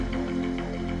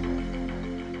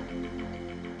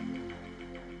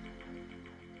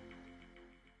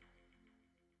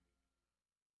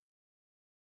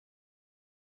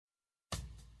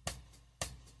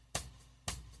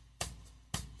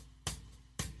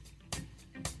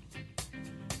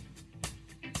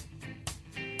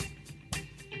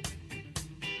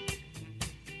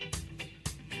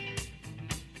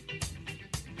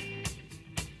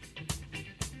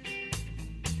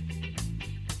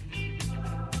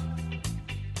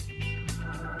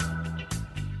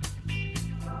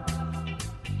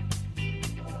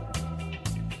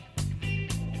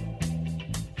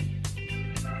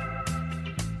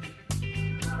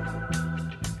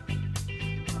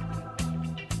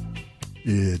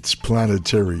It's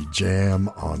Planetary Jam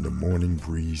on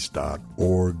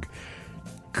themorningbreeze.org.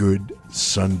 Good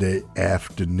Sunday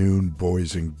afternoon,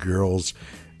 boys and girls,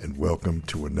 and welcome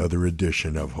to another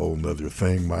edition of Whole Nuther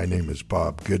Thing. My name is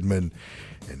Bob Goodman,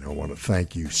 and I want to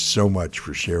thank you so much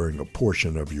for sharing a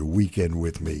portion of your weekend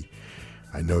with me.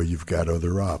 I know you've got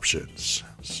other options,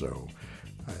 so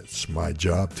it's my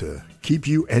job to keep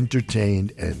you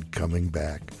entertained and coming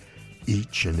back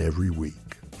each and every week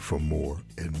for more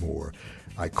and more.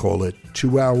 I call it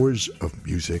 2 hours of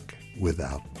music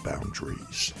without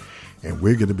boundaries. And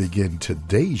we're going to begin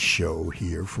today's show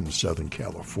here from Southern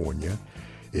California.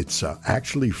 It's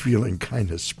actually feeling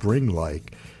kind of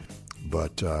spring-like,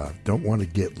 but don't want to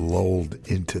get lulled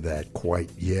into that quite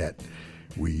yet.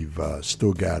 We've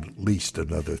still got at least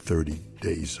another 30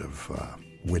 days of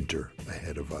winter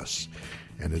ahead of us.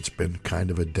 And it's been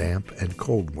kind of a damp and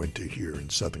cold winter here in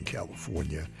Southern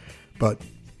California, but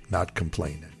not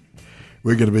complaining.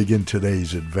 We're going to begin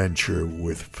today's adventure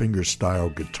with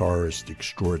fingerstyle guitarist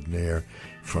extraordinaire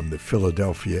from the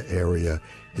Philadelphia area.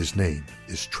 His name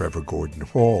is Trevor Gordon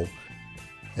Hall,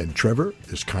 and Trevor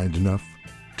is kind enough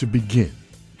to begin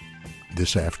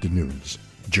this afternoon's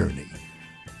journey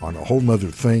on A Whole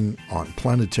Nuther Thing on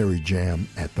Planetary Jam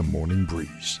at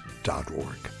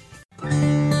themorningbreeze.org.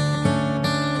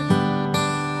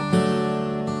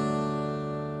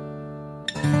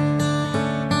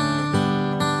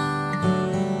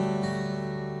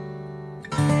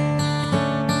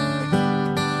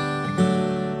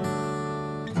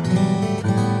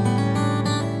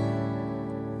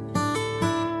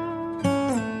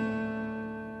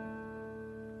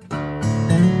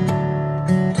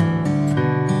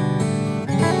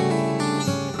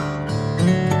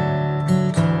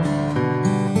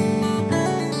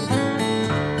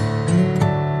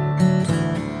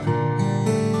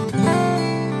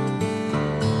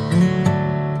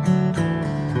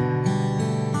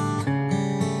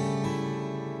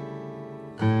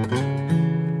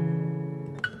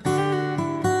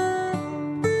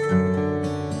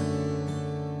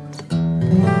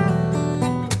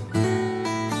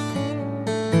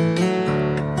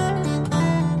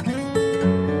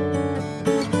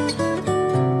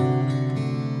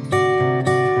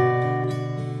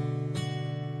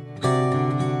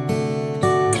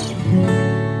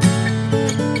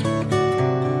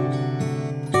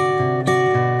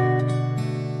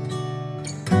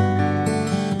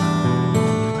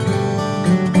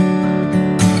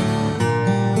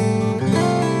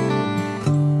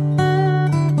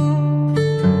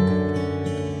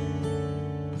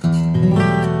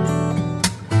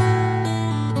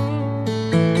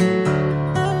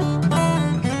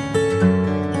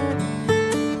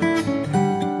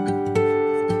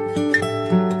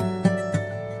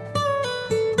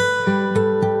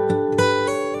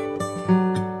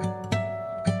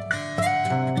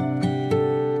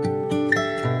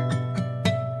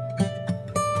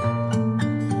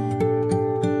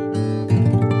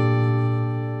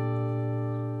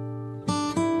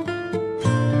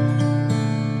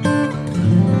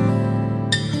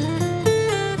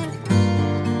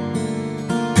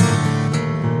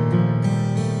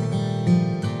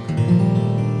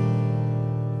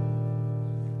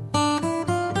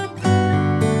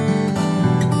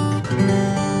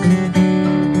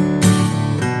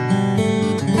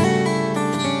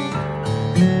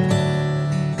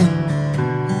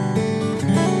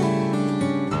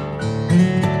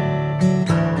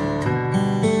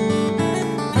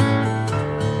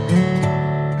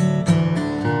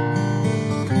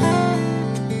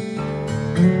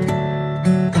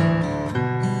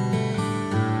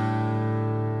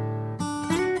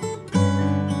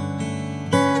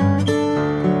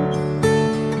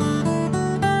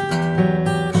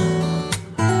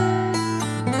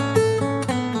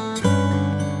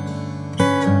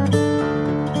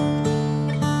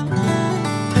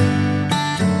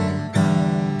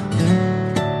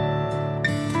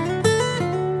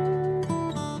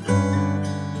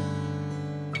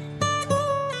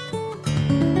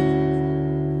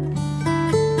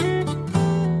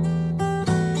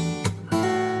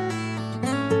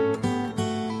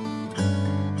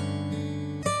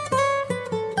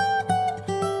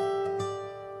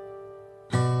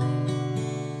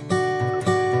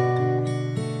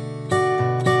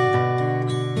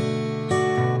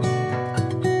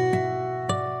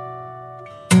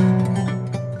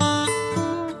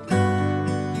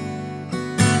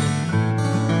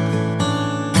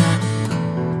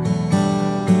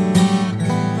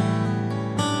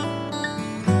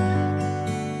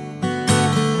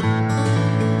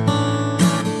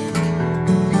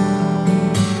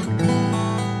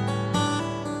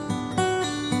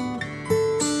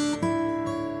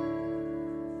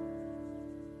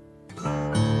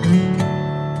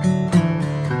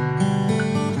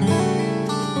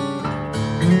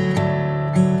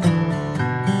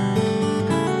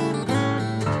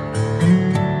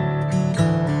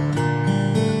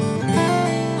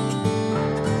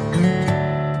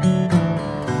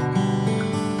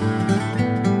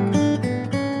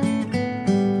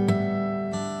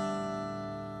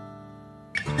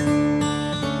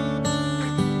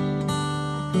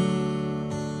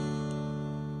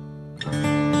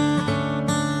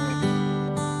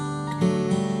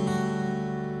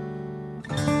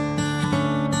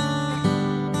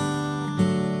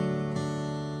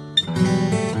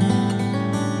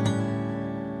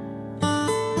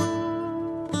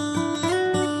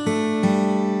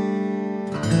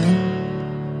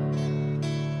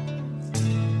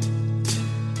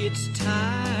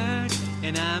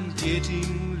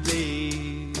 getting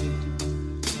late.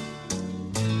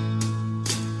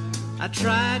 I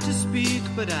try to speak,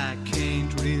 but I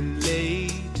can't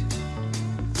relate.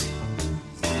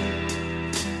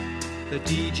 The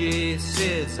DJ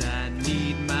says I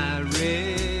need my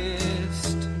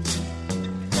rest.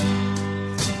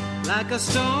 Like a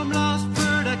storm-lost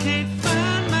bird, I can't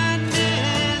find my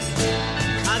nest.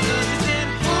 I gotta get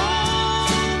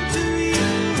home to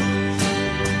you.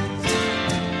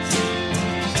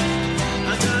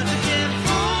 I gotta get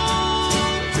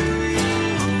home to you.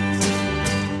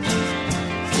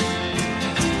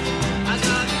 I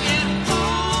gotta get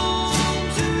home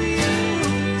to you.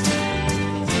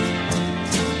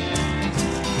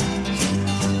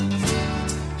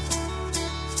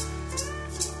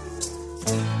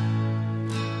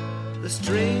 The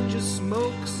stranger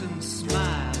smokes and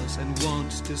smiles and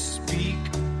wants to speak.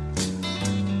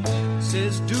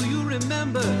 Says, do you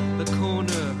remember the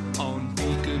corner on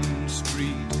Beacon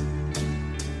Street?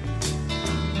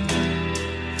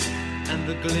 And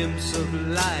the glimpse of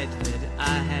light that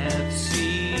I have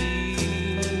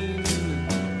seen,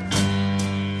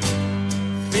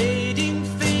 fading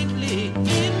faintly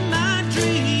in my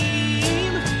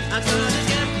dream. I gotta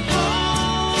get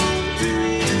home to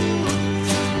you.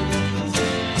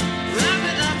 Wrap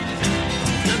it up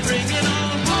and bring it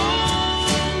all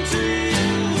home to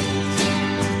you.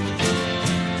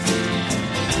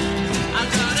 I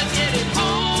gotta get it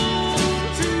home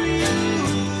to you.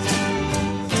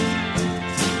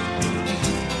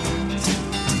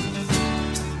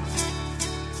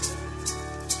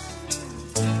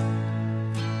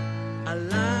 I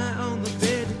lie on the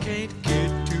bed and can't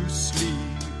get to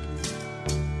sleep.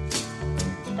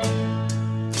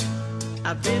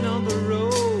 I've been on the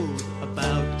road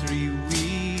about 3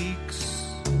 weeks.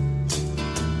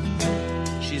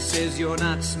 She says you're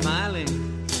not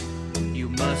smiling, you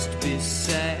must be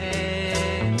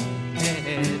sad.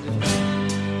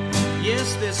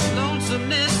 Yes, this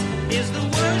lonesomeness is the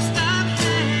worst I've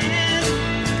had.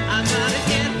 I gotta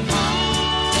get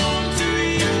home to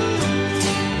you.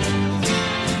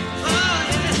 Oh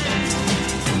yeah,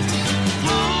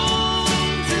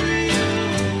 home to you.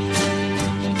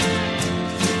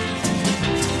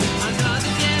 I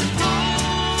gotta get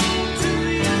home to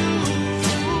you.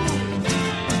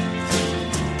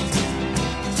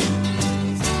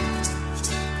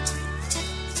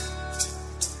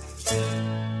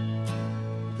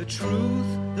 The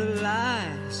truth, the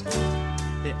lies,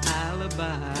 the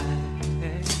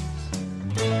alibis.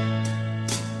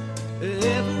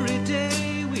 Every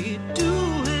day we do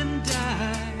and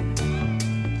die.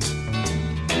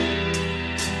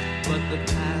 But the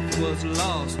path was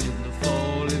lost in the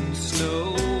falling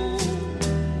snow.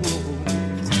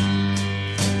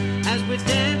 As we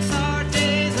dance our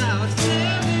days out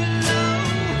there below,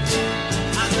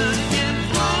 I gotta get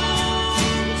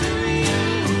home to you.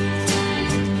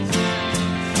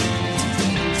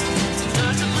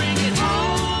 Got to bring it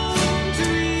home to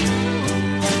you.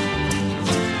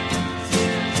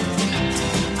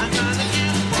 I gotta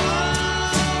get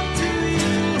home to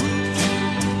you.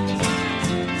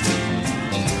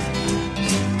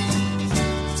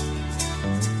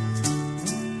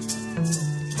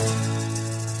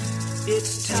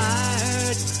 It's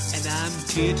tired and I'm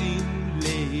getting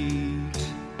late.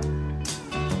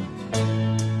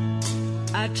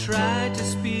 I try to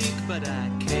speak, but I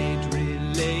can't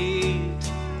relate.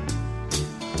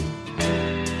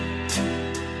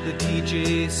 The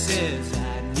DJ says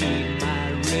I need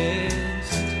my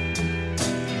rest.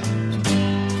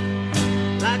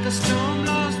 Like a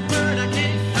storm-lost bird, I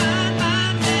can't find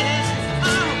my nest.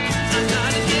 Oh, I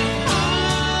gotta get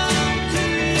home to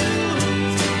you.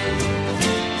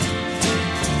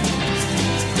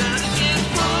 Gotta get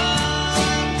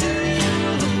home to you.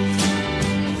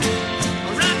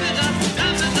 Wrap it up,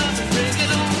 and bring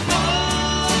it on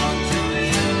home to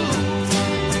you.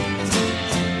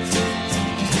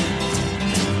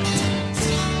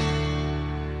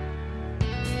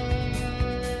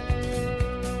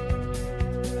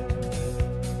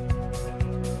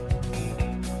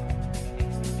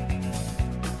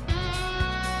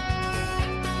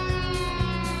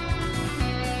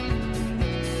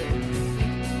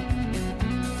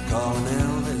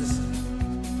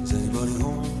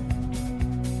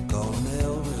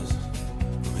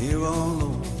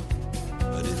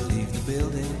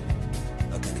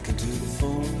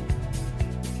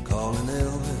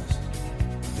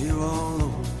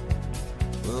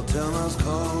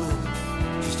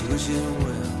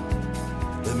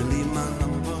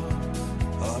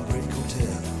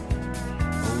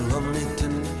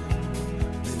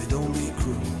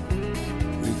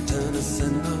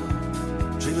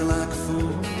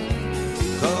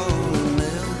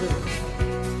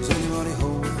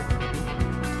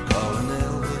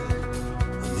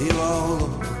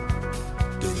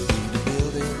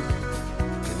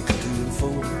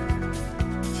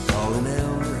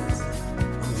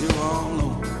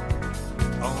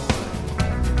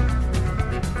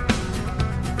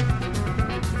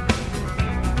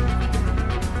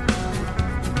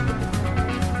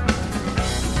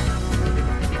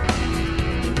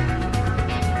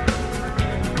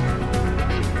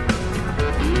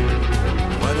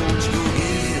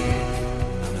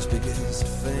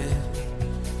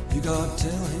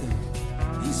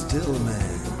 still a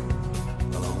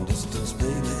man, a long distance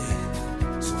baby,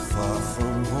 so far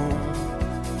from home.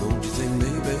 Don't you think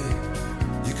maybe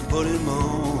you could put him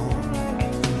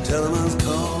on? Tell him I was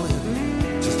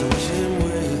calling just to wish him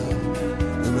well.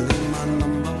 Let me leave my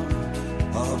number,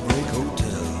 Heartbreak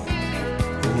Hotel.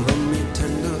 Hold on me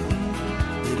tender,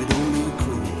 baby don't be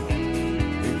cruel.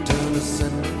 Return to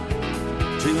sender,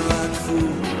 treat me like a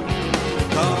fool.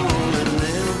 Call it an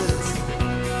Elvis,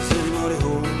 city money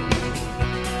home.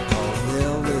 Call him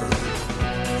Elvis,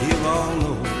 here all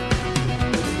alone.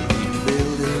 Leave the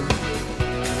building,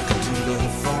 come to the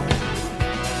phone.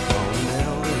 Call him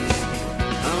Elvis,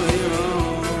 I'm here all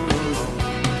alone.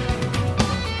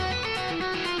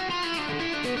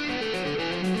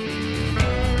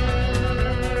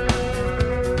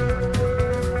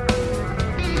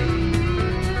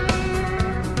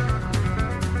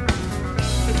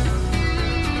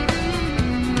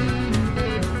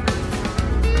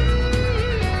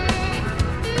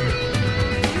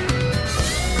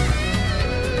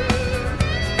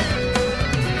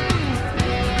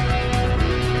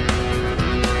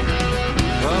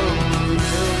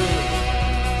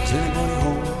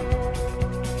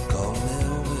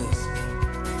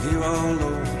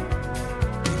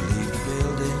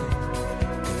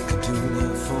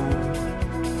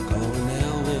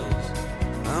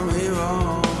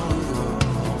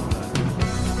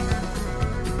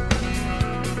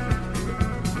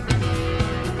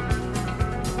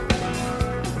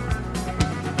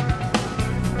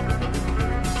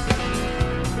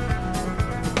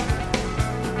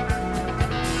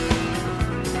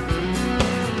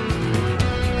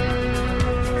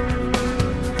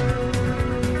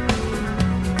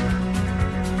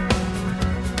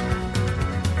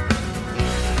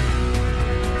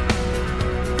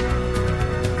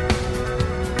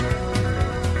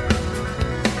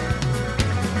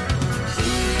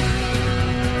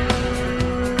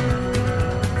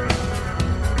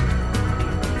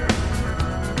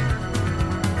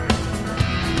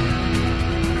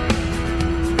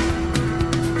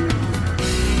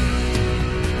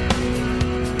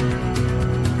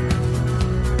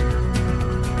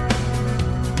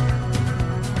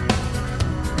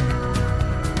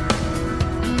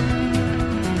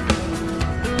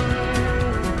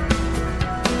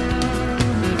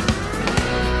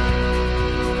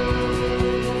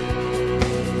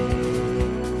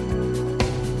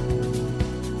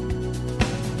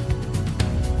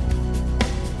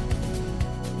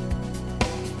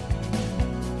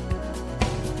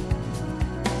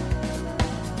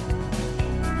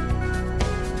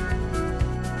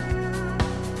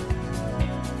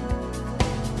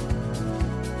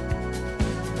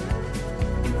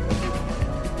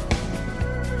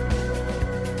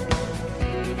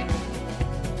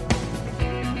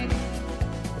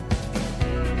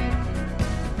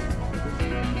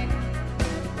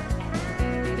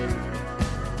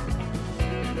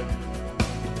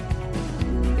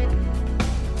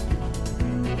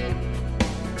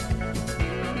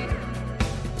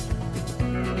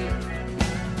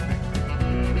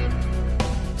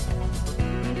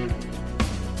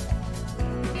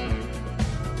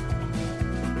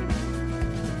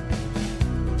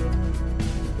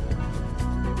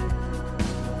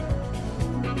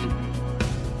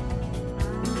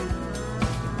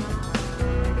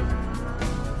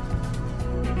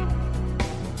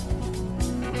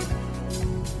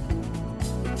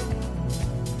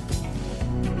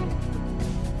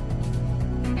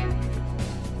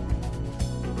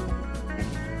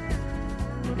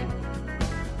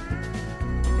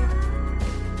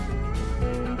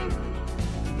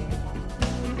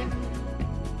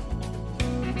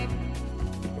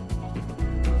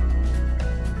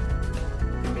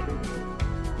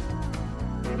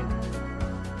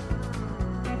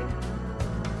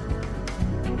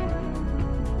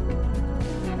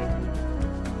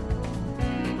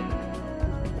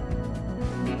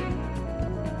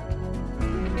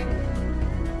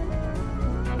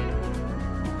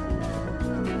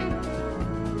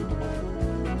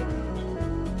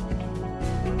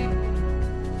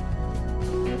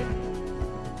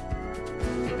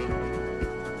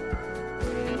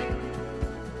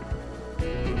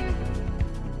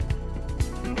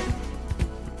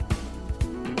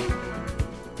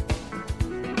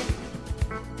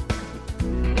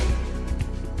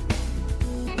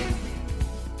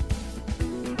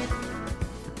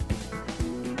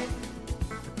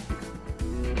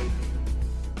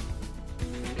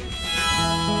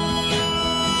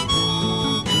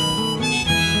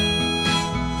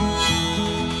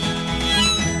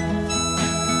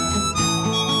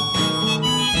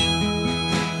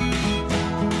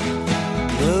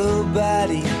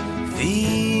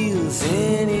 cause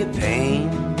any pain.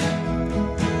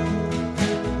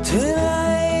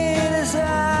 Tonight as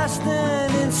I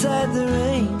stand inside the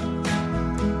rain,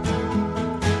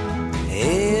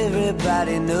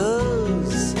 everybody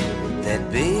knows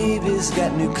that baby's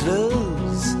got new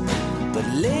clothes, but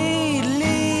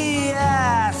lately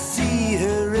I see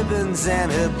her ribbons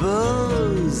and her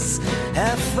bows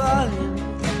have fallen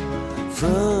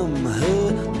from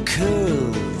her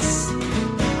curls.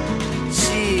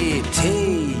 She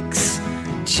takes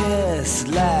just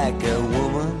like a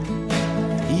woman.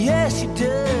 Yes, she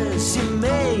does. She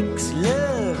makes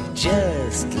love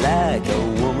just like a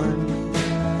woman.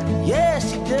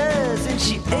 Yes, she does. And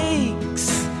she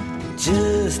aches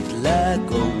just like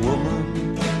a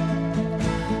woman.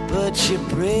 But she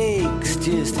breaks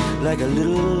just like a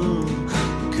little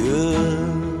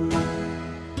girl.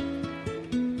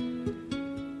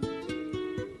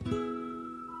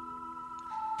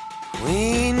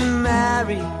 Queen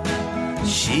Mary,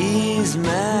 she's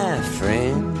my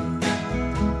friend.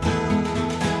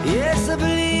 Yes, I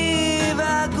believe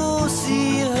I'll go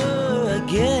see her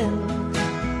again.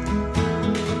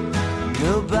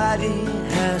 Nobody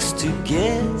has to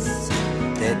guess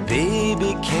that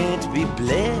baby can't be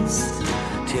blessed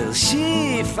till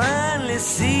she finally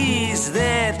sees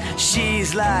that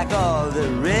she's like all the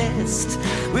rest,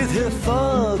 with her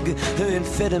fog, her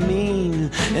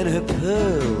amphetamine, and her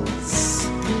pearls.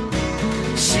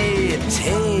 She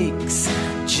takes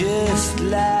just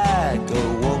like a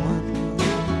woman.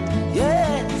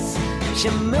 Yes, she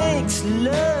makes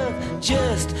love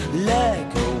just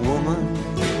like a woman.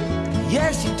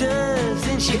 Yes, she does,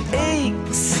 and she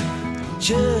aches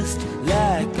just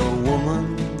like a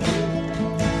woman.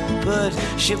 But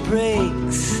she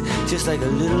breaks just like a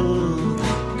little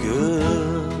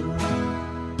girl.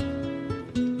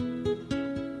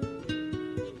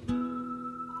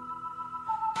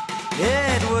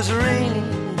 It was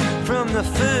raining from the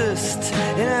first,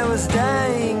 and I was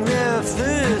dying of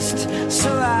thirst,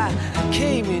 so I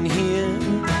came in here.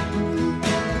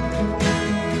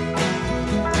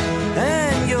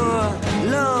 And your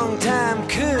long-time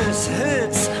curse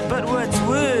hurts, but what's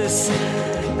worse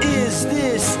is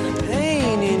this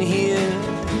pain in here.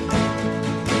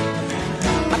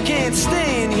 I can't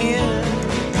stay in here.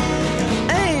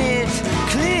 Ain't it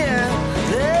clear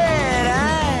that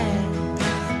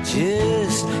I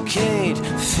just can't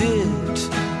fit?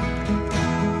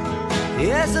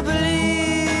 Yes, I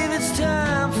believe it's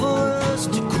time for us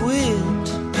to quit.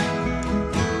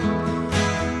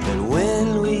 But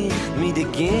when we meet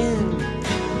again,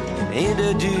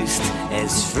 introduced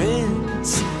as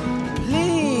friends,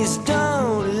 please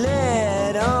don't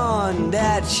let on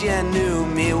that you knew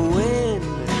me when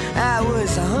I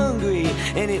was hungry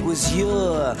and it was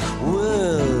your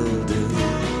world.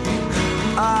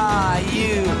 Ah,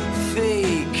 you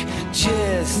fake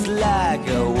just like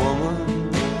a woman.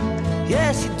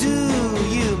 Yes, you do.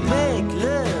 You make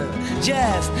love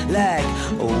just like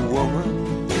a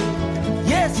woman.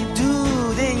 Yes, you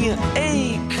do. Then you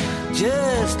ache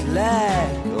just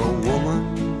like a woman.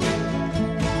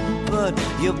 But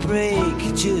you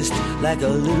break just like a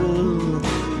little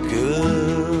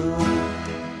girl.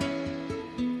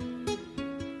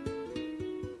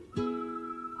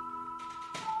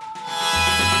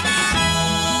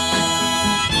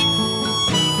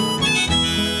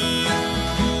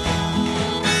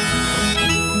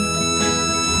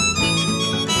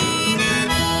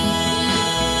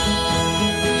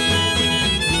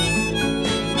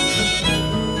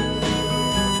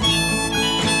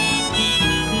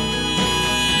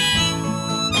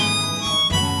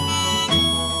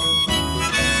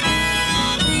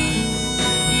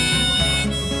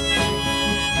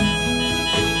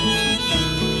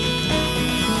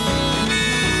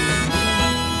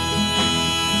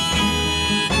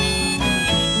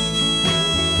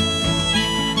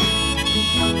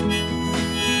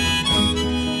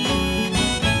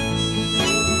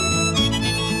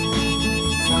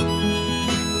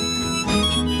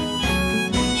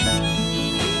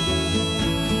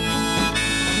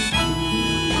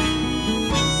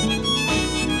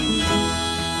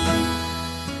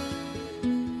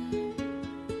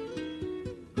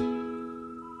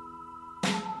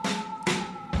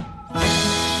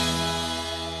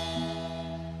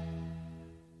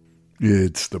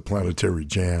 It's the Planetary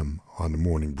Jam on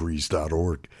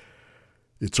themorningbreeze.org.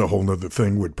 It's a whole nother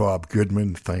thing with Bob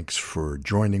Goodman. Thanks for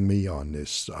joining me on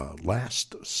this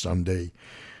last Sunday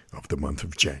of the month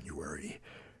of January.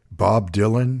 Bob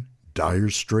Dylan, Dire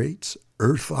Straits,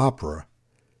 Earth Opera,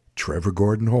 Trevor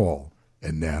Gordon Hall,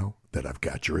 and Now That I've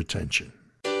Got Your Attention.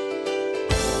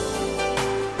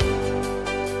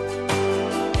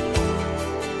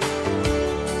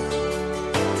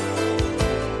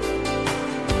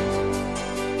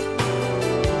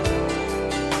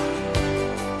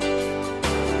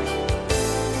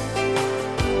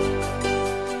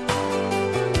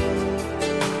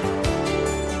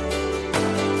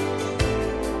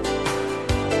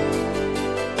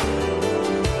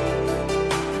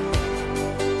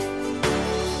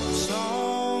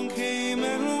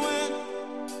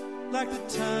 like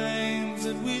the times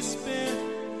that we spent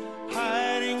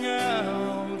hiding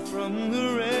out from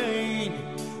the rain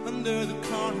under the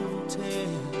carnival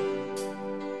tent.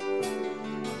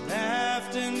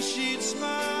 Laughed and she'd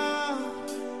smile,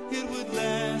 it would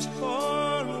last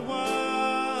for a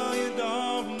while. You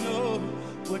don't know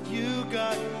what you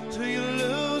got till you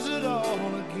lose it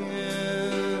all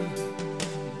again.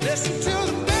 Listen to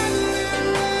the mandolin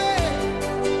ring,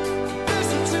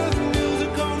 listen to the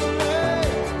music on the lake.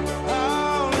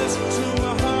 Oh, listen to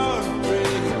my heart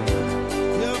break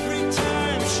every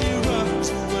time she runs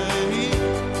away.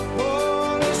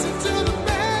 Oh, listen to the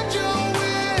banjo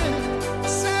wind, a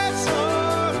sad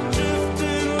song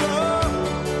drifting low.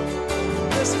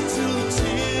 Listen to the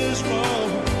tears roll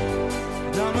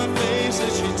down my face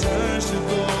as she turns to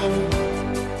gold.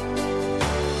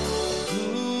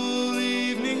 Cool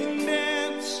evening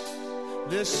dance,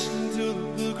 listen to the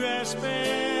bluegrass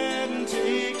band,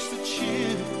 takes the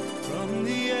chill from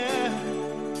the air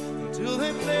until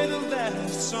they play the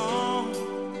last song.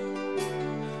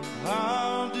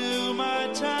 I'll do my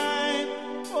time,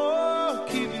 oh,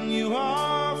 keeping you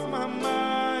off my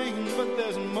mind. But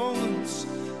there's moments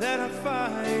that I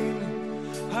find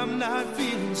I'm not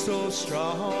feeling so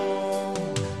strong.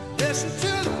 Listen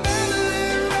to the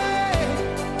mandolin ring,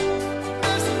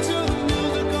 listen to the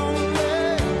music on the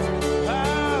lake. I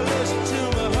listen to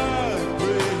my heart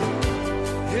break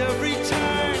every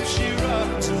time she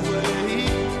runs away.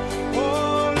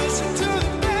 Oh, listen to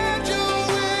the banjo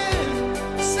wind,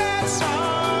 sad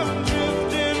song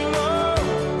drifting low.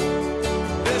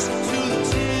 Listen to the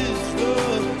tears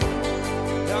flow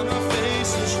down my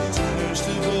face as she turns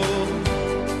to gold.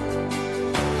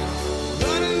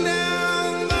 Running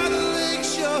down by the lake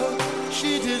shore,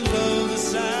 she did love the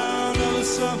sound of a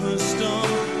summer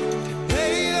storm.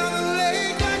 Played on the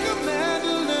lake like a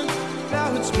mandolin, now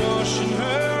it's washing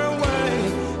her away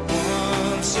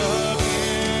once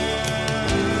again.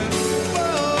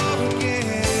 Oh, again.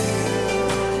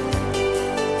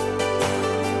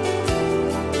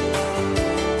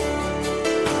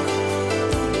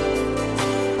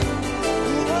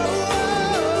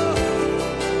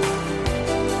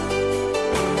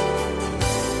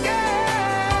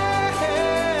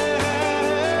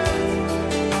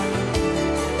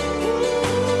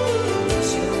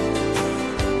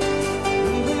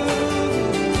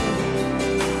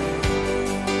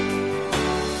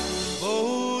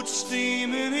 Boat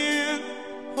steaming in,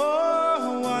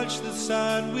 oh, watch the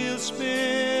side wheel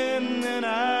spin, and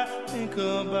I think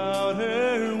about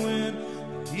her when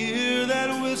I hear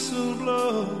that whistle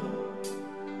blow.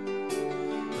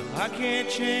 I can't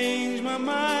change my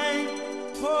mind,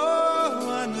 oh,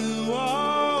 I knew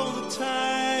all the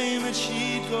time that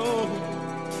she'd go,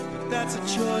 but that's a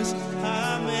choice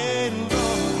I made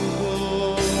long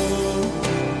ago.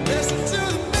 Listen to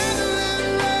the mandolin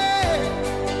ring,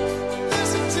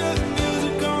 listen to the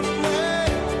music on the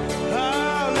lake.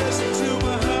 I'll listen to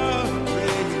my heart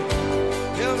break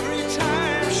every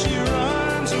time she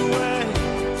runs away.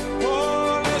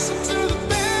 Oh, listen to the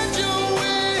banjo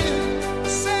wind, a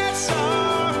sad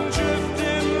song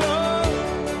drifting low.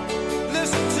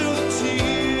 Listen to the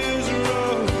tears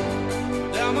roll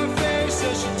down my face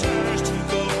as she turns to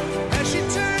gold, as she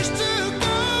turns to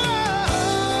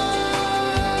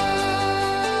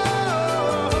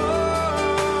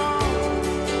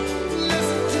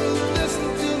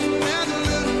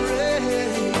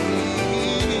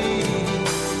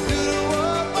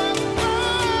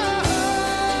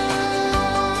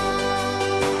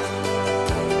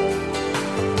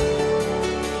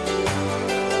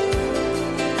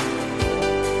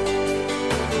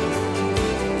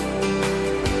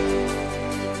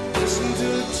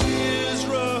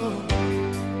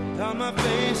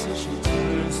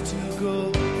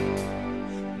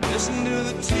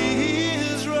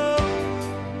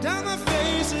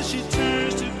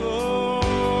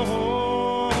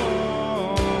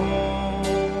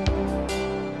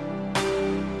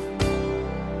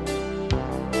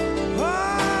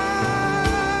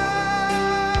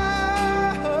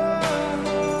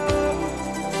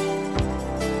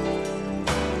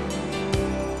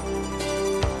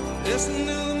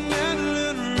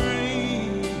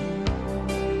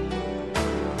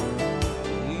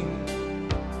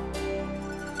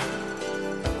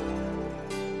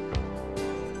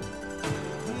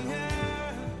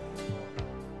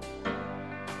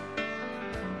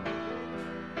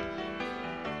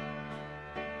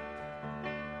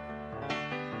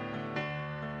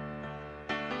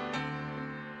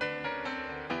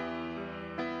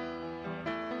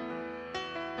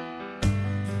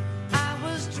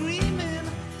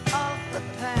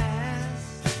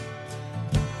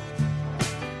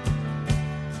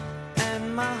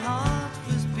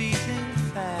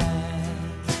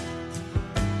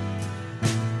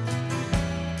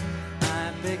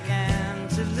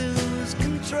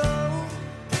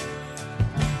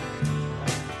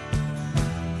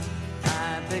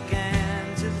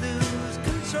began to lose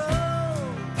control.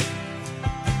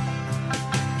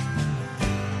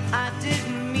 I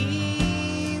didn't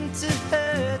mean to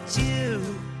hurt you.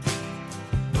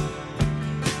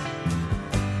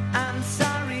 I'm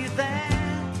sorry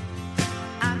that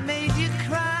I made you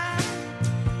cry.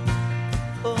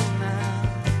 Oh, now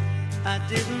I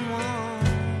didn't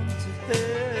want to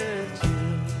hurt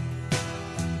you.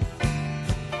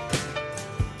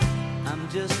 I'm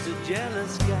just a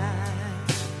jealous guy.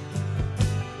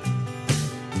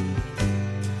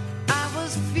 I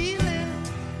was feeling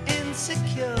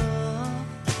insecure.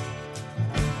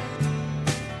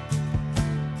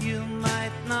 You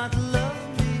might not love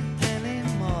me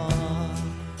anymore.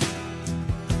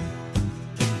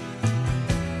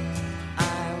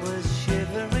 I was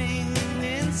shivering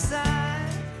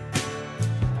inside.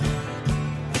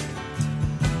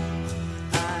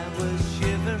 I was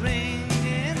shivering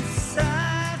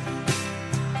inside.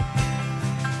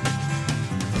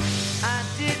 I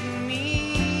didn't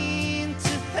mean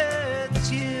to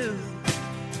hurt you.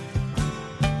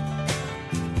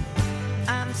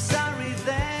 I'm sorry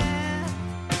that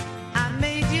I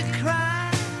made you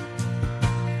cry.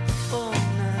 Oh,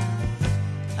 no,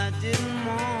 I didn't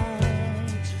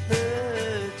want to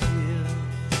hurt you.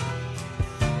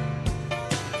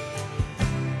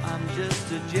 I'm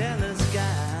just a jealous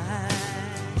guy.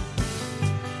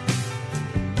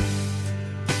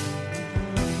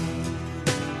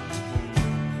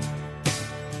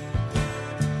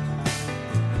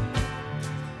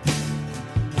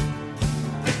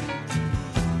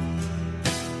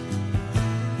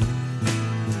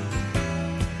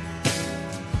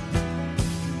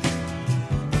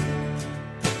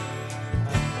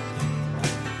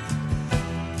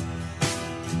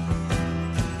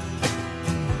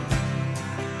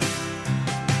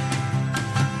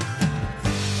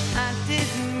 I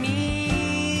didn't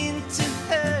mean to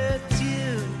hurt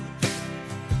you.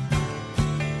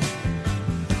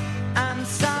 I'm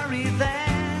sorry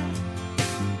that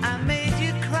I made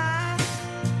you cry.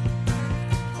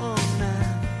 Oh, no,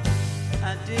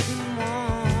 I didn't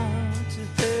want to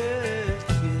hurt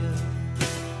you.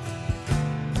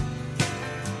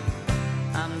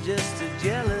 I'm just a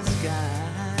jealous guy.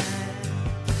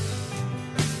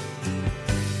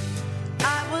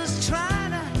 I was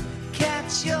trying to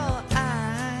catch your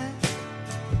eye.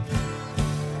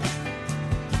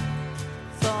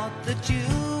 Thought that you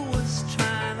was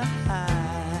trying to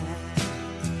hide.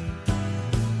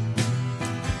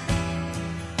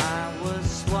 I was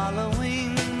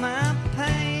swallowing my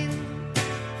pain.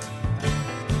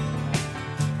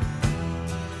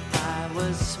 I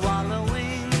was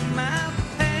swallowing my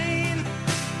pain.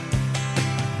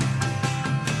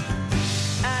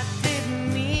 I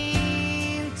didn't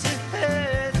mean to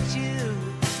hurt you.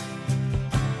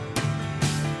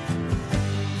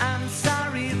 I'm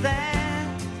sorry that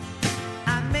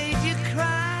I made you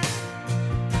cry.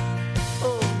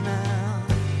 Oh, now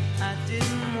I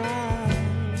didn't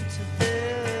want to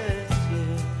hurt you.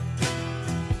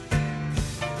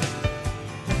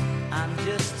 I'm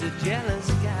just a jealous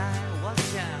guy.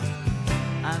 Watch out.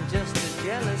 I'm just a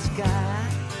jealous guy.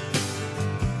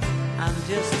 I'm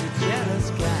just a jealous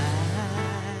guy.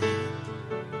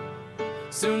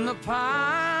 Soon the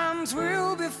pines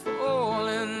will be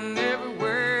falling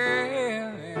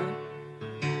everywhere.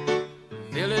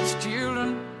 Village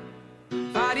children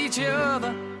fight each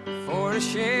other for a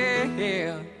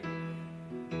share.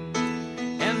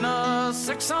 And the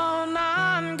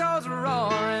 609 goes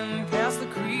roaring past the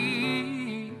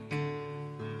creek.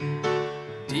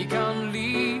 Deacon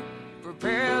Lee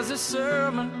prepares a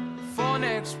sermon for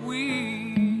next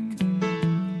week.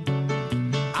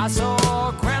 I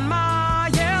saw Grandma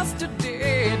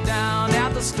yesterday down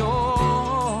at the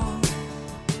store.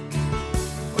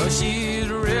 Well, she's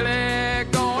really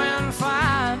going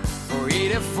fine for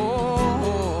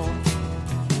 84.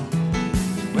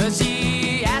 Well,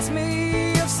 she asked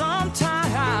me if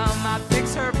sometime I'd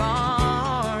fix her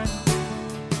barn.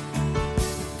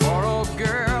 Poor old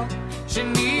girl, she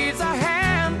needs a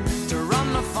hand to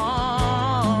run the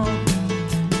farm.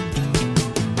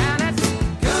 And it's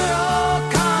good old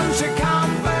country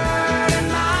comfort in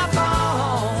my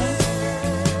bones.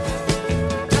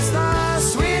 Just the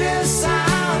sweetest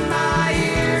sound my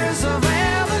ears have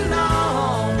ever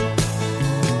known.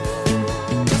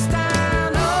 Just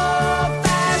an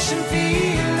old-fashioned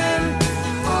feeling,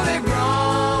 fully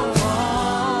grown.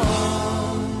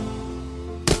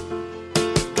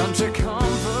 Country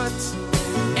comforts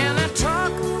in a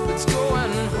truck that's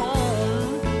going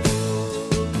home.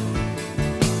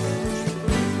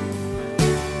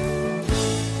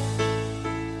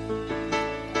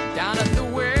 Down at the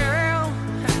well,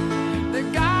 they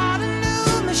got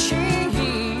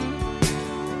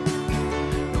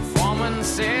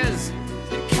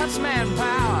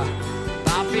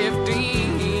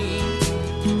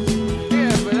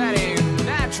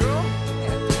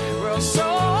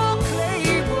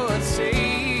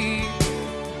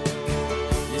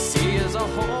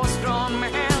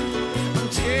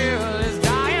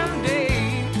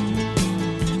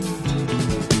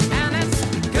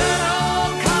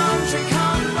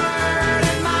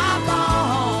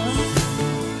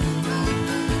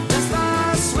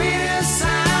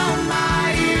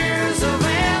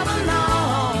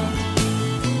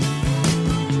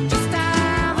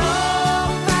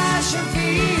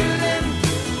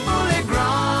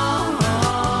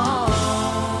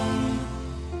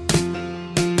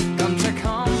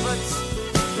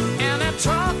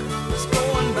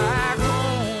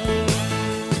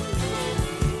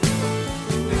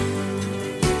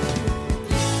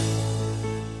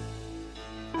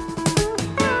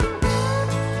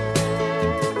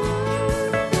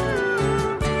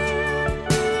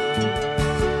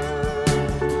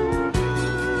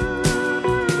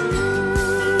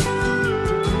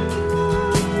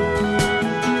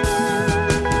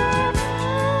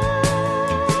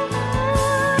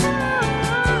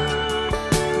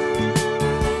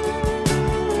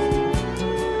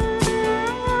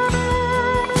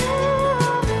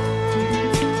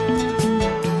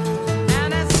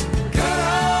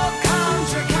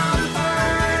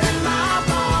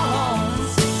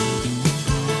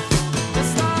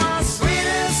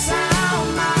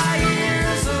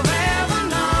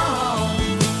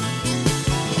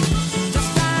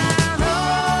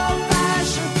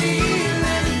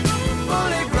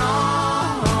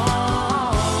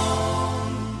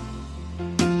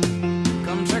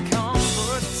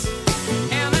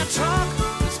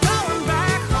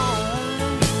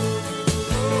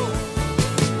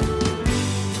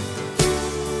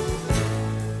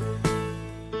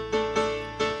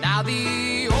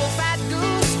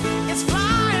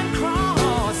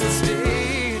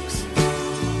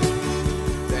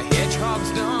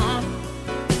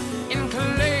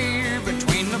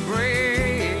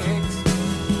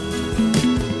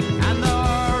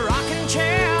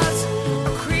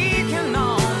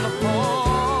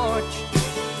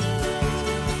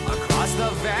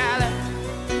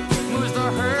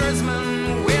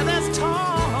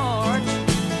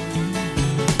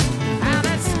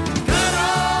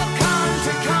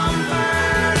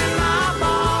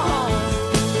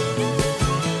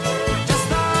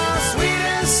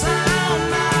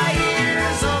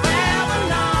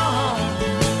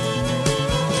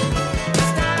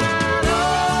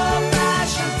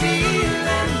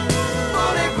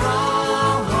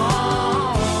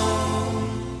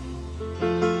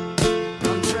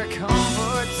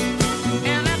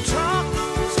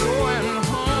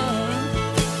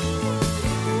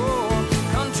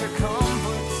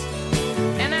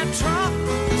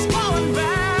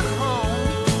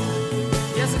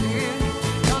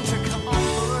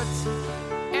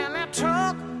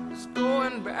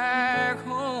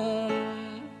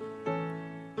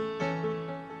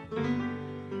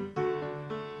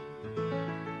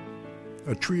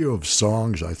A trio of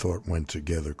songs I thought went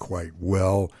together quite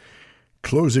well.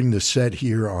 Closing the set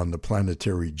here on the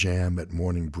Planetary Jam at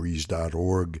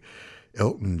morningbreeze.org,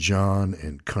 Elton John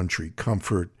and Country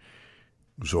Comfort.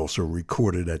 It was also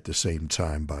recorded at the same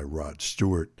time by Rod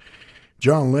Stewart.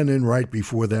 John Lennon right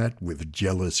before that with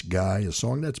Jealous Guy, a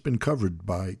song that's been covered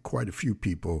by quite a few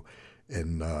people,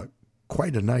 and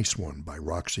quite a nice one by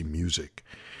Roxy Music.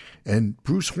 And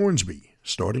Bruce Hornsby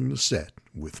starting the set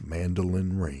with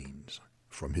Mandolin Rains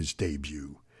from his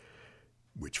debut,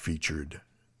 which featured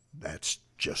That's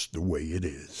Just the Way It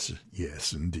Is.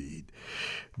 Yes, indeed.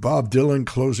 Bob Dylan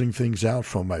closing things out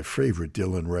from my favorite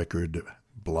Dylan record,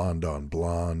 Blonde on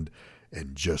Blonde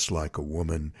and Just Like a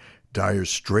Woman. Dire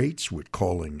Straits with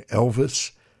Calling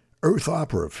Elvis. Earth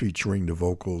Opera featuring the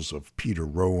vocals of Peter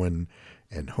Rowan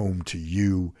and Home to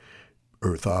You.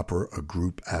 Earth Opera, a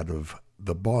group out of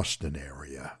the Boston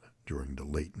area during the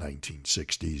late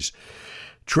 1960s.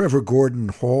 Trevor Gordon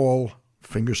Hall,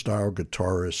 fingerstyle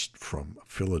guitarist from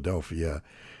Philadelphia,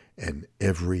 and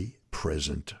Every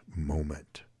Present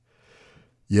Moment.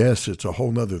 Yes, it's a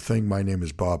whole nother thing. My name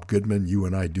is Bob Goodman. You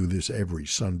and I do this every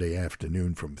Sunday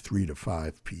afternoon from 3 to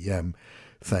 5 p.m.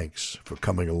 Thanks for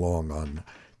coming along on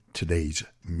today's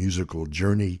musical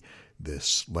journey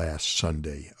this last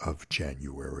Sunday of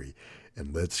January.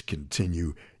 And let's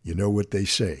continue. You know what they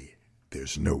say,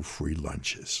 there's no free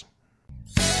lunches.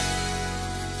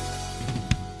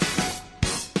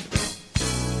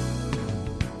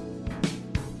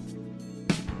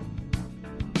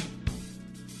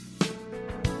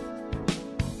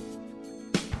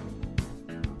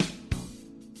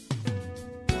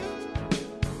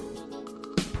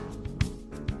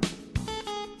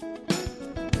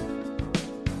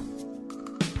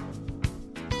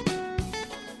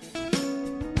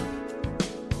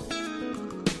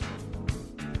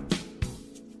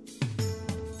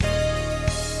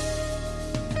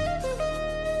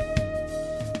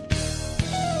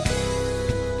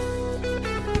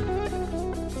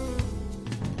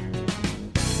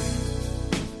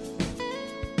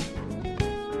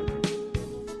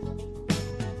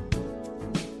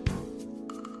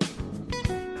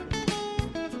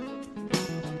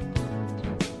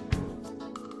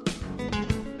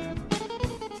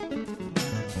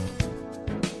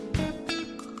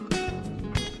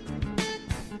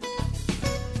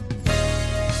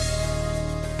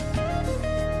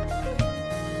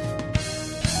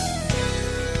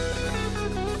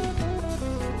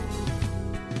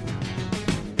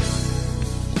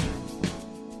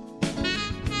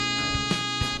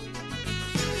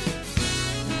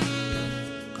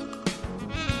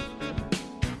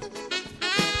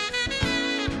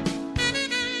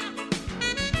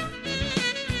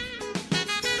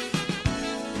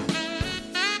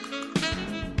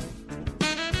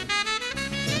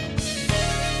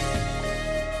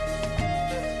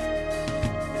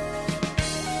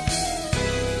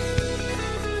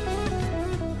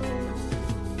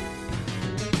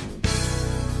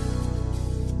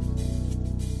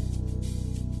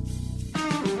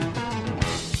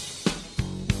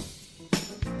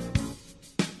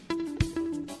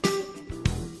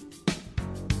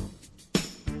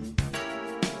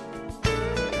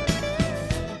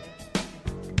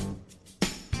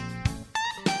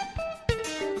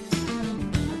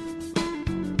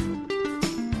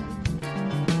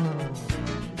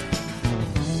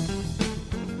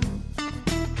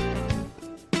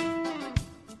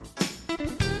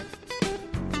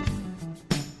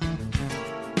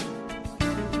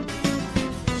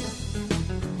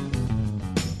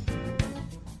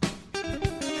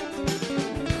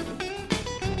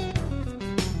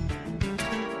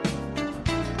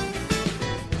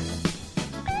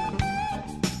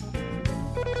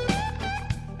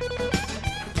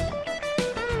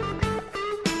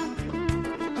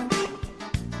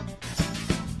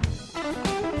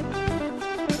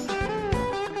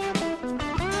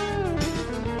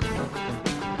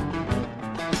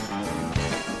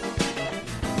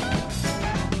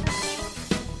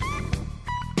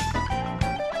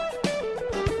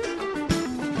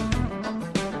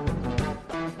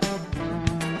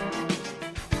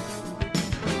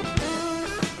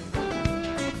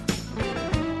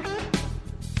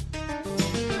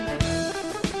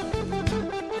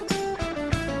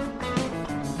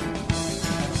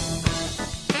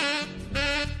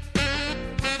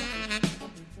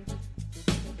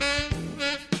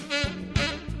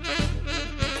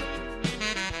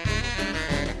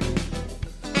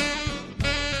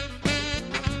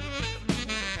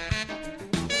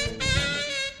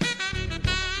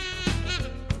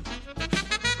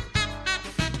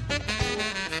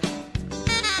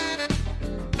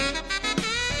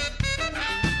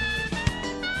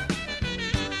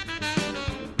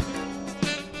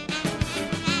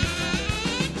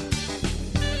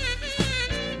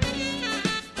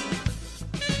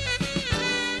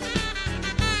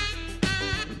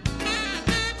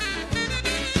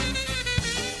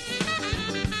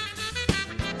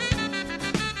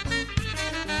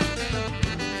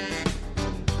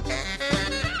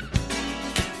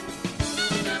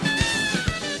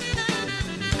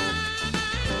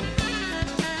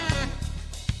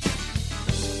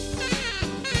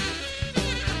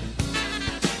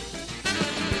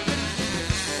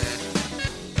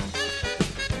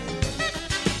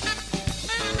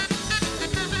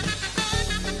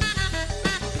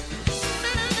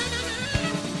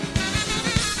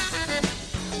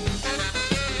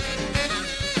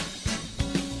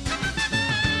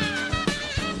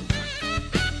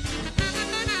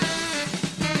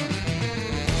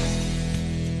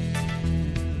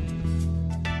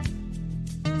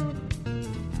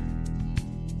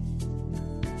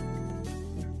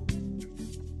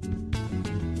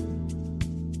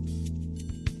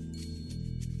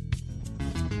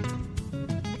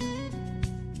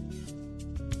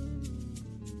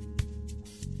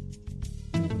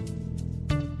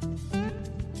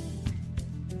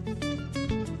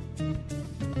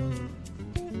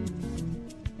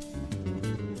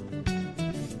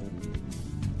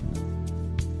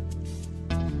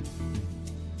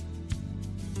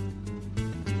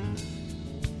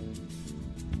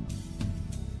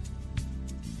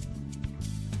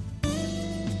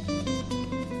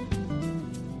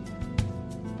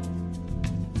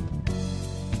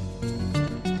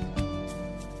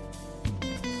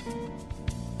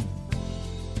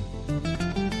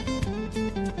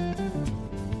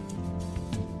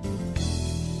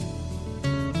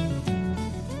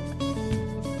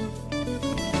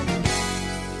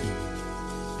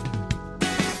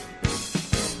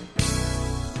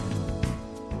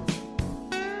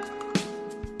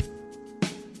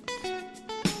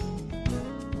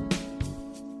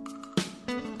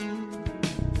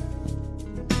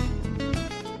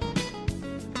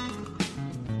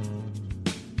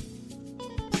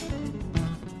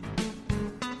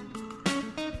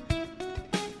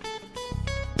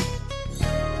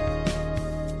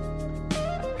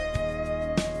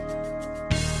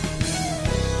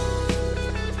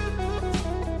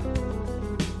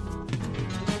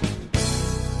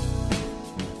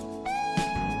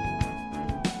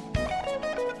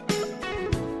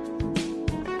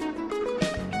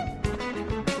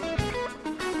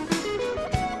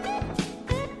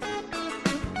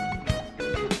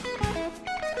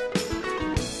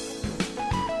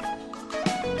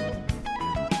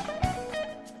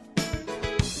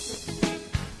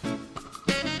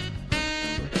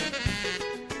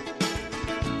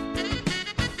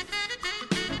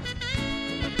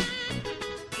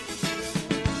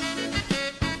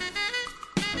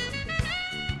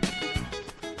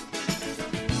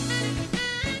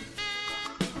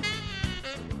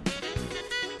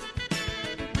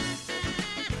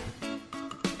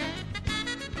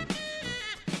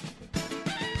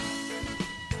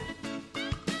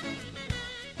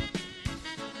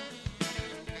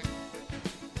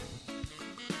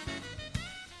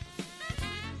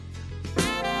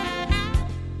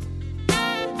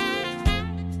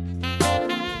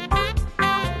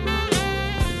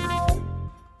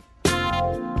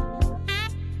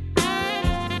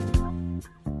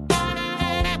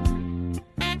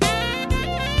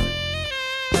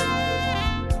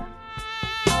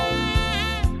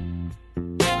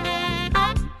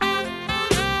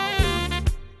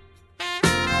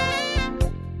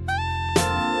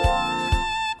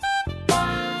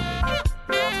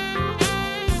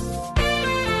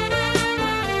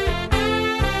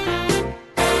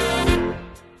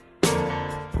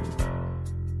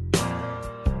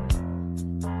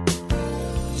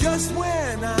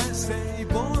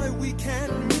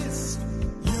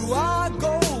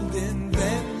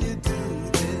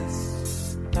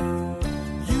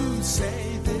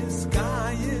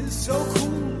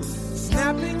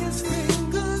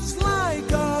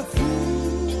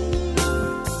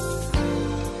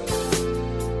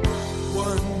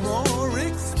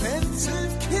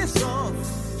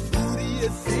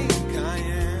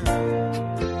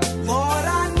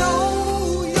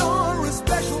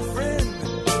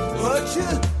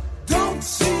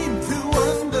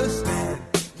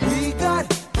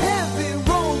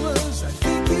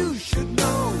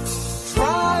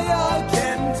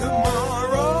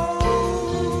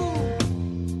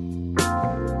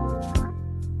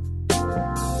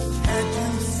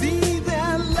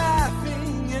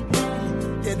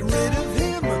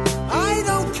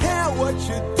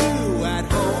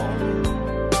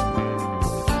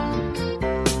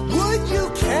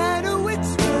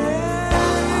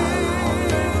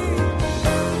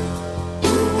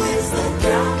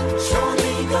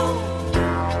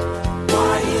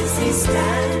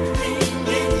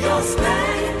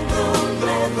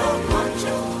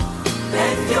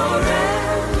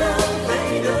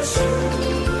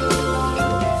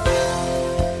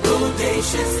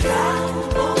 nation's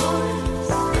cowboys,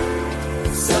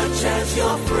 such as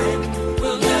your friend,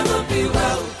 will never be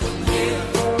welcome here.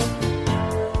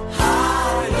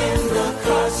 High in the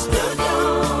crust of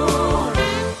dawn.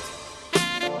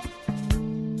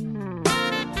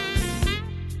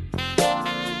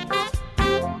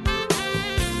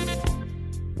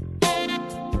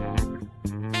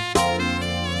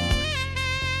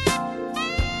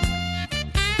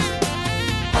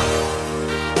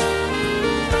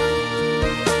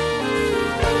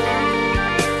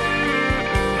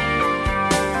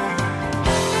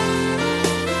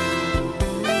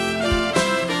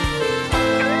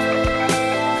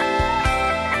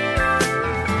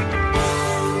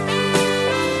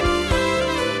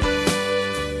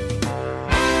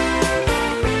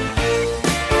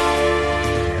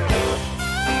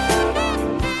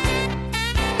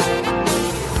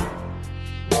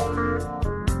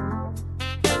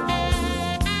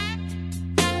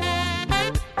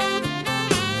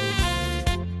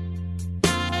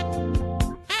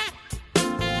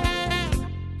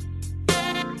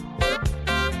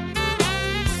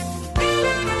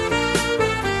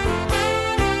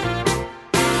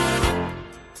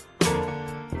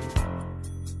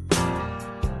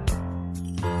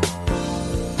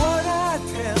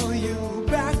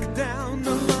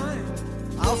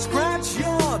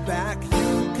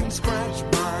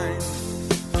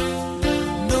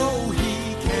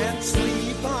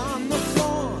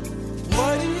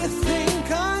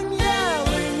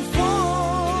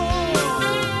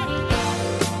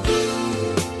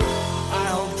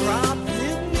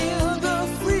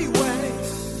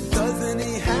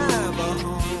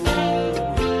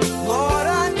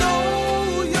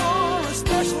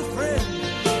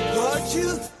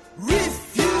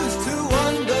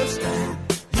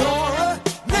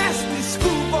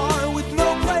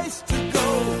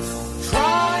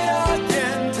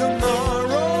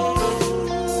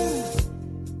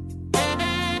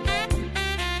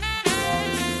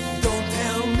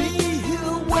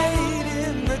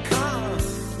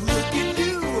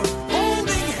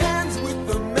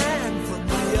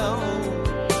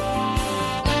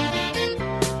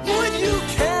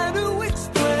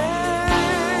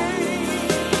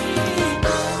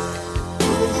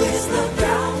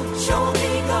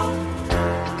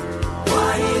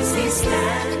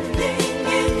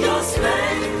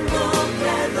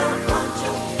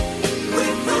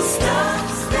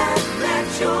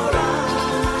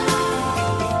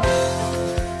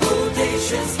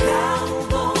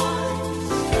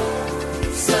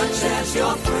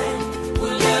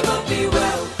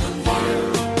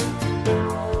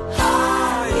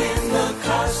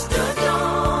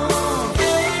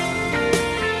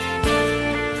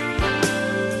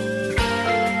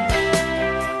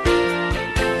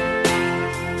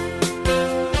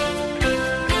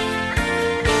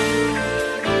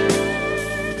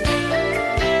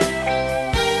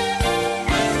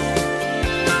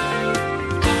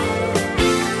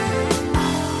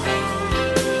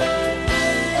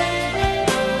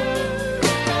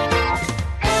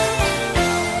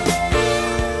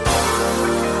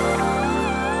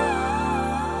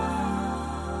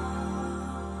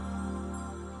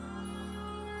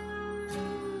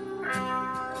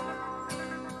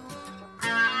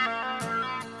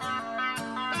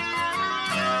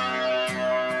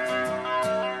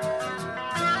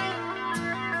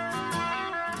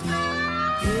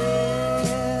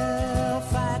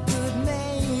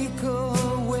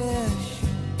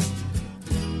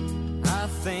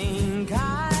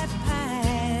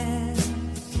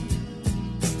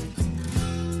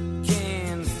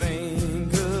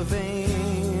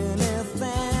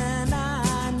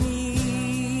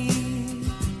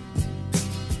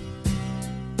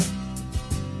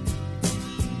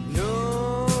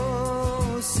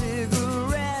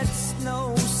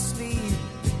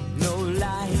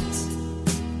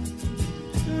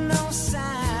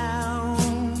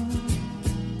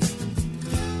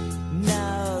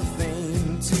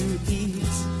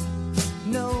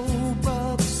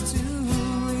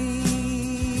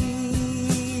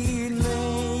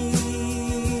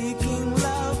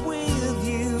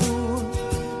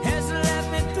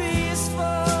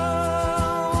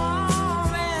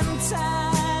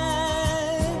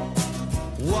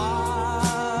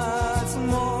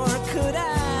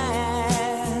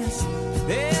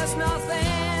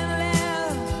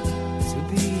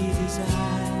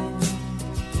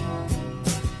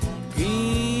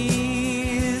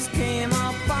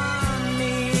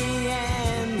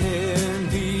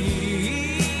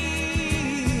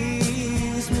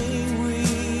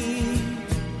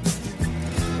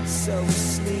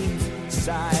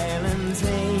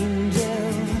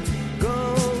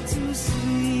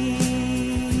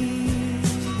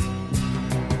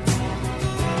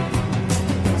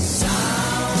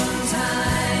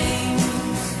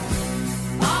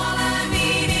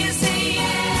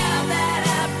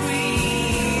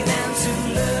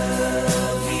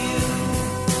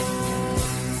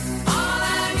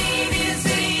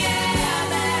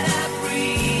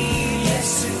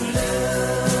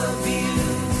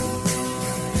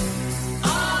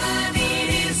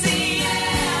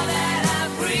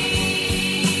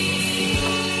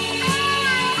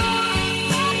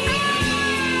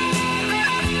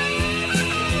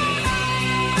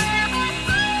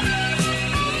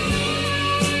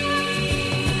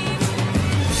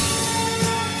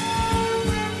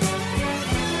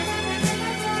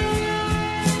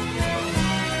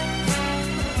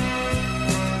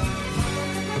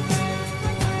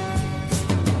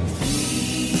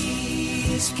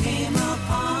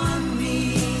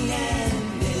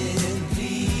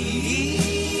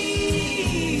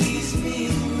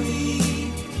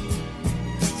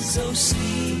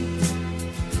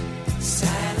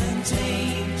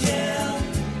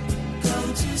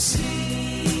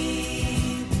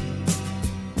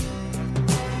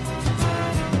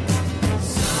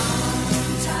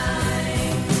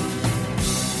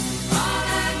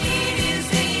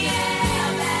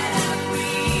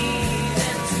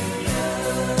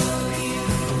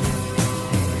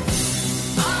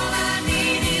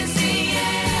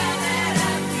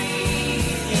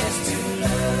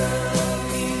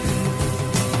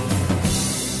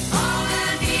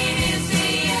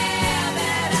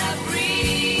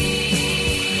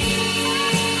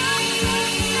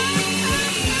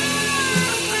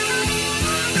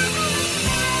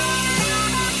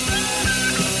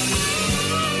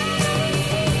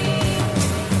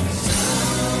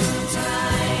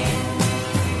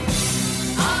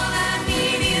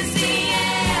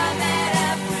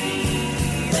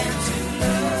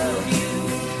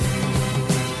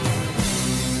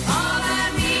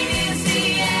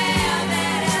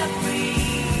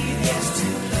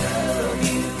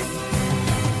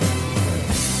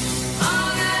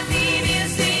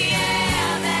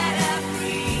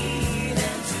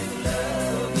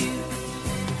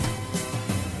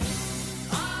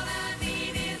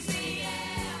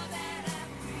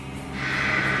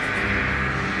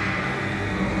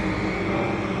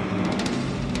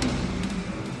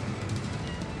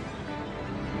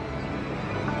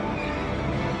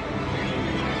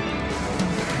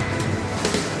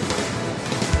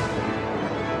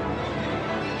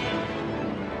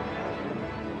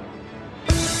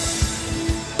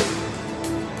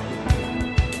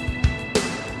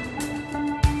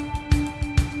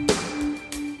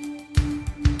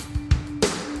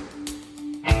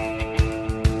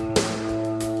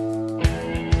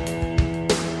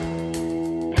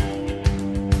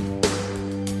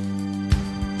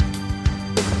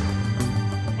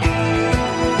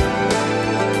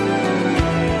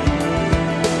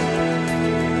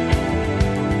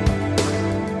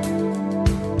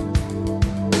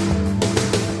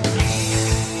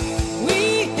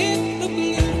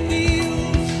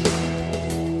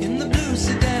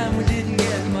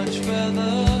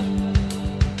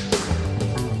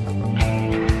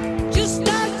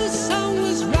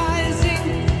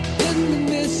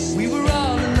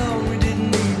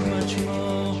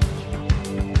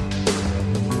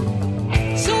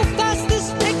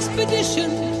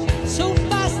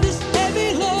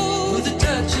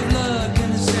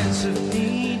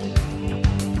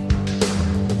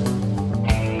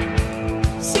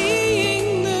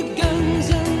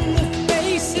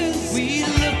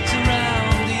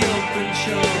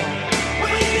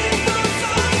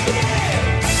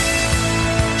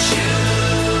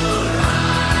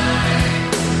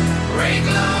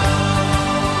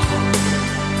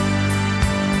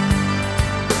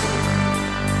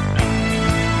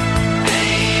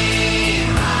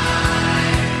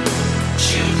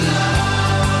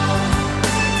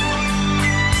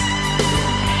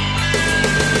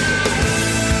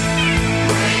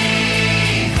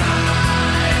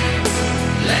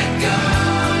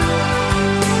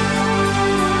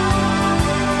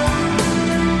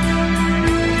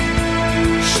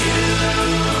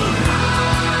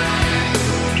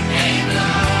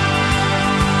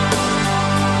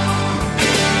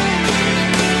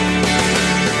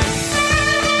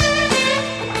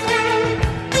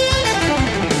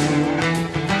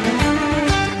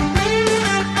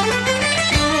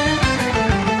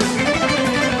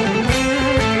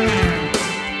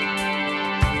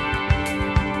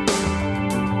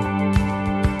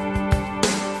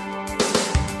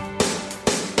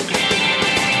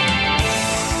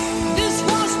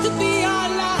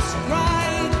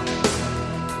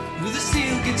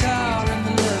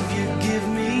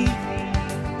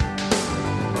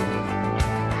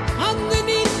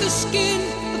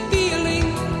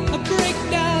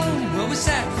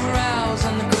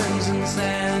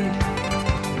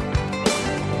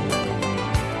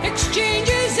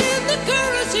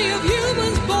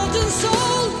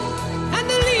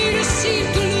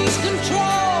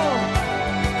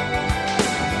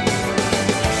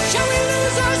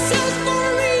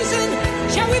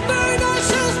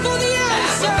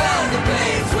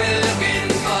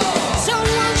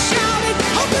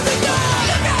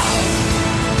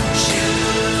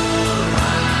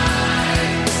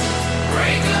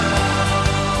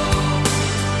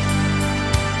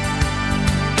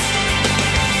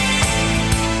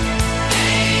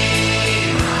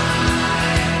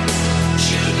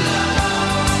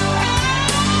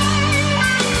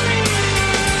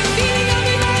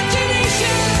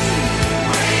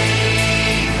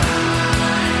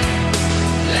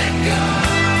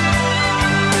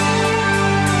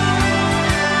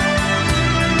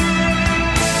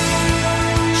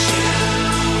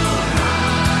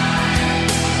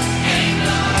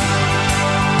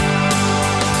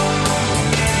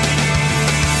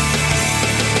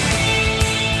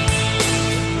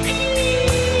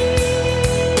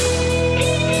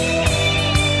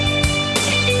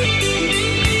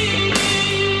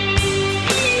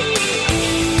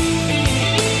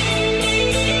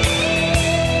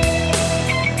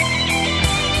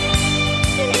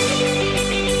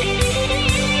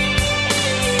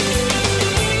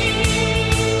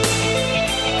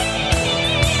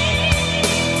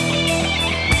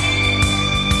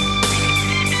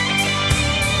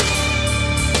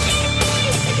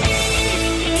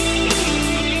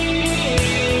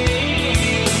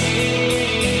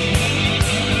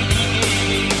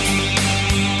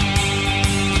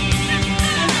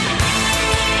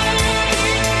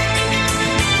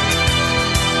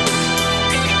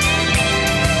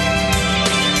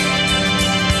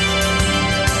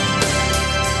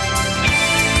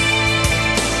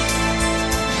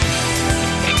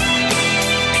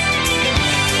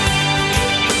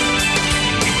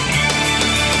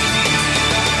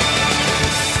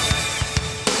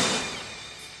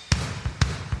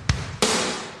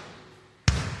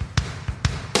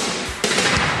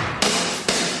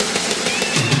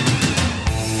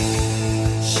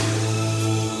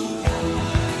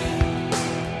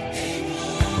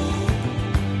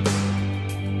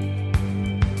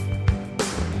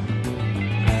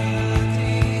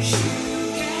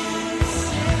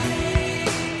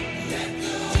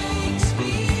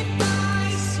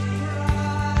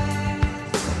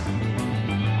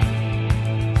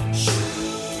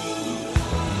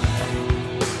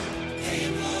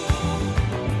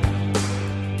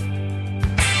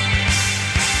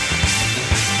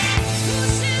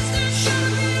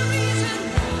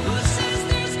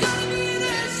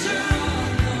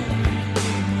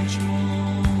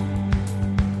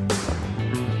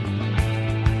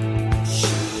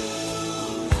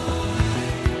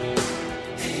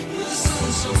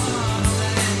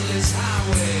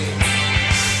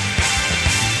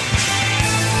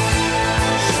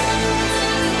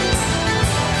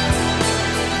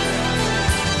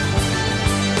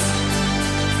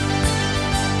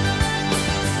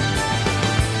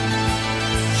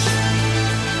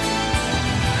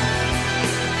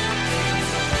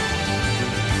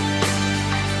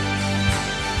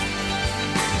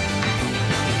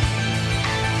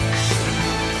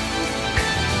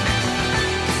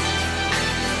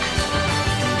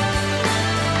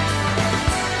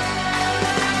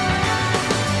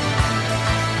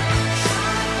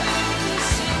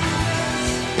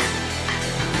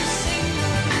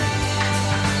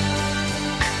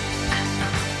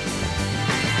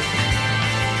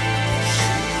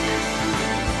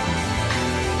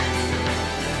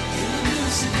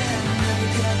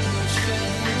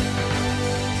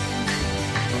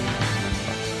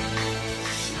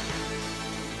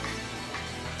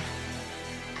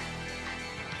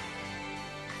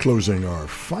 Closing our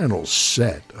final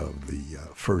set of the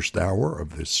first hour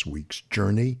of this week's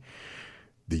journey,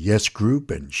 the Yes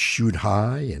Group and Shoot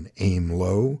High and Aim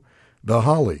Low, the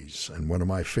Hollies, and one of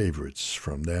my favorites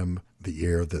from them, The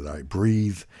Air That I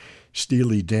Breathe,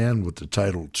 Steely Dan with the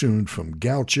title tune from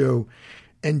Gaucho,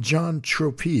 and John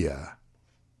Tropea,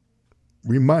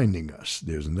 reminding us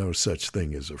there's no such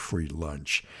thing as a free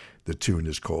lunch. The tune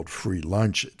is called Free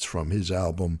Lunch. It's from his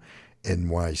album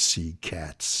NYC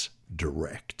Cats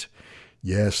Direct.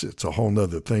 Yes, it's a whole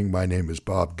nother thing. My name is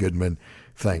Bob Goodman.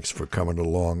 Thanks for coming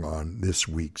along on this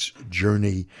week's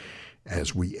journey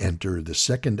as we enter the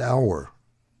second hour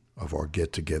of our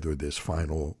get-together this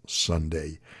final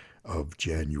Sunday of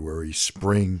January.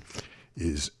 Spring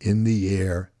is in the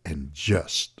air and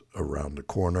just around the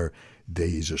corner.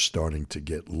 Days are starting to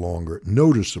get longer,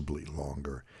 noticeably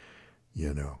longer,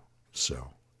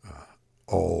 so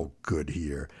all good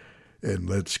here. And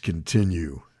let's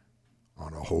continue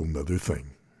on a whole nother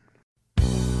thing.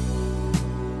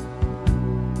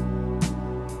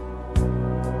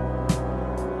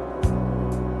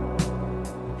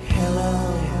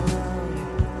 Hello,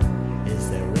 is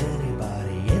there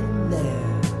anybody in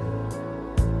there?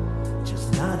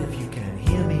 Just not if you can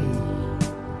hear me.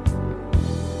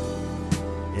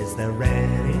 Is there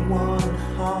anyone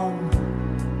home?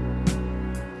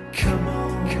 Come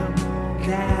on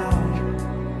now.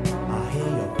 I hear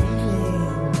you're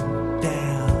feeling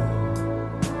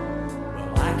down.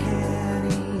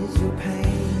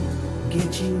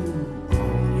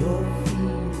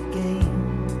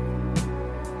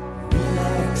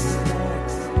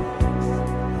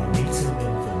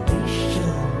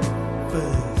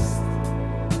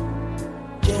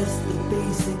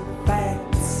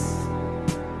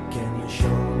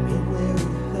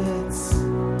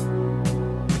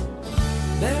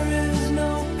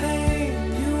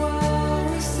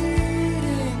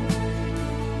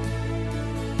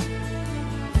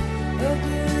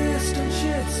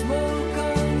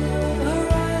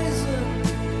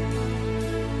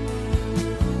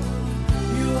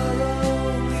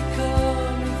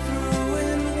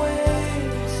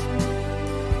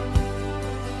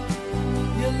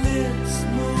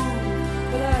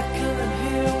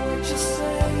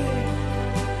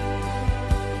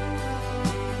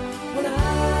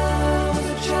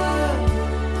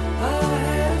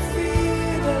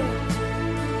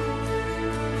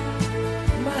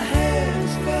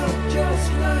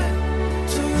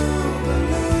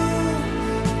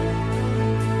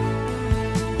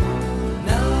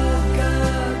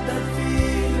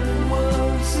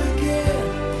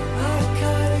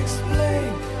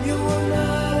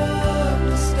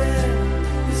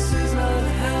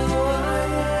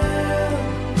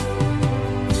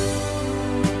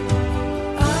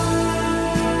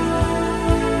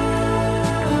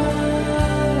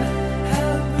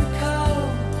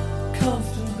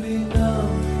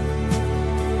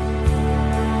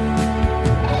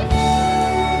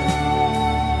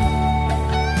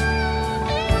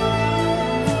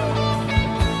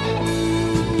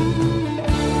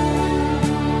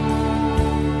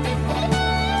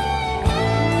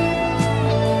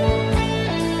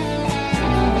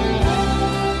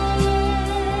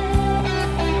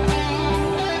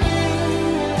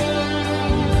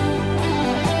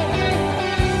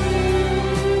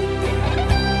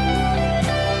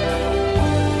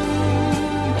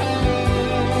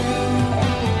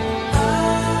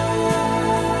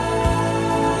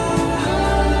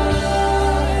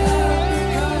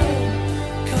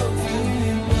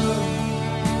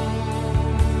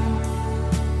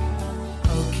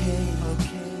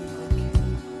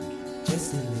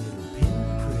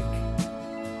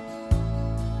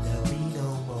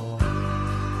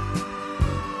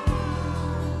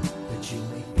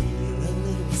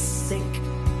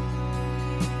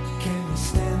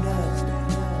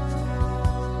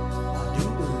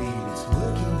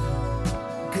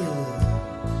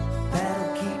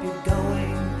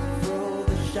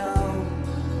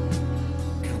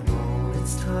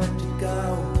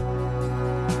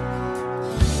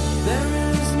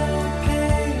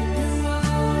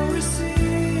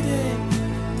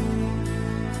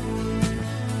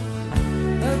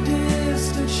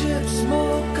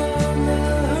 smoke on the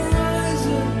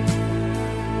horizon.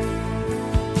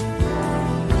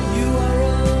 You are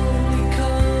only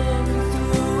coming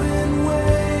through in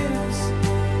waves.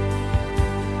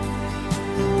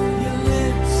 Your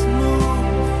lips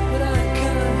move, but I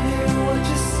can't hear what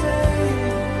you say.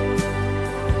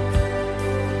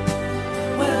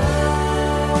 When I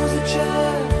was a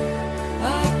child,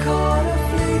 I caught a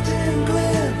fleeting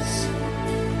glimpse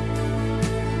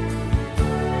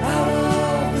out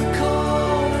of the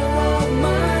corner of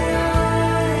my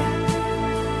eye.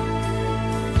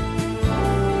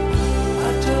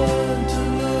 I turned to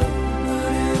look,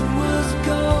 but it was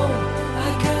gone. I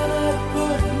cannot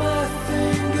put my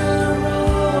finger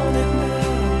on it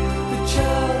now. The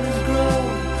child is grown,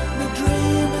 the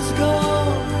dream is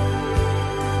gone.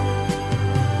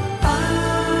 I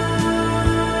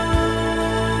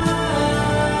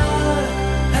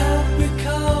have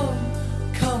become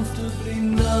comfortably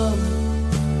numb.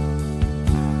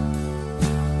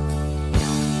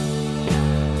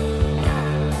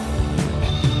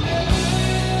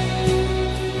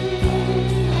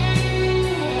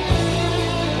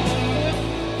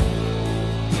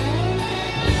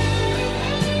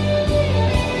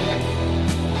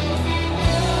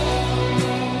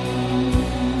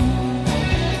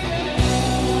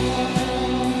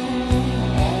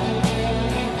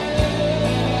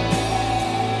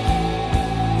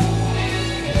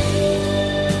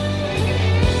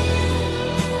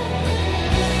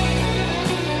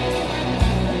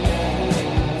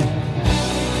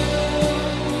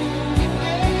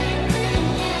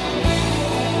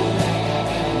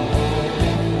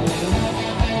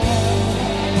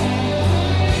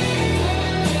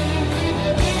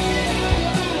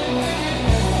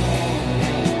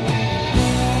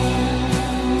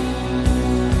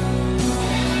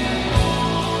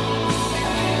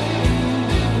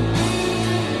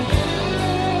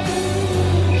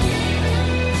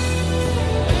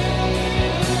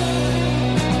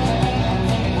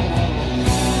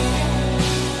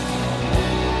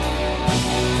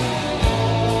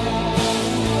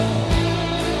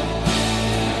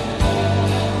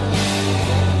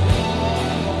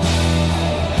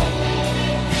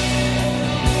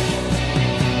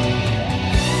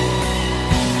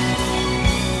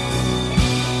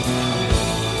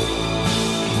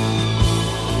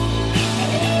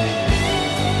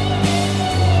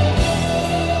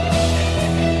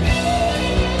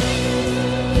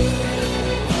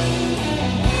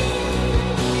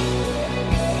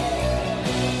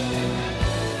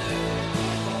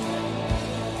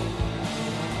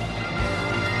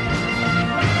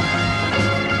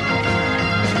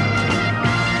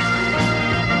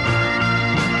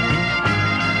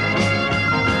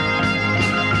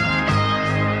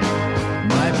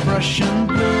 My Prussian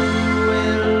blue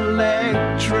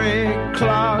electric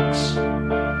clocks,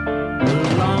 the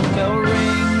alarm bell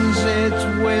rings, it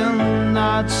will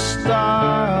not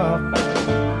stop,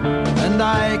 and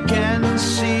I can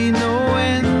see no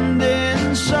end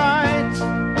in sight,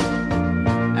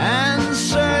 and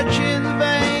search in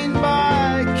vain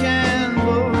by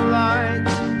candlelight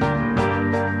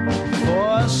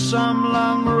for some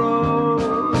long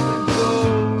road that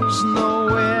goes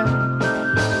nowhere,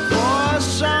 for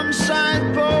some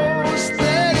signpost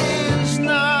that is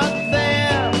not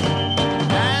there.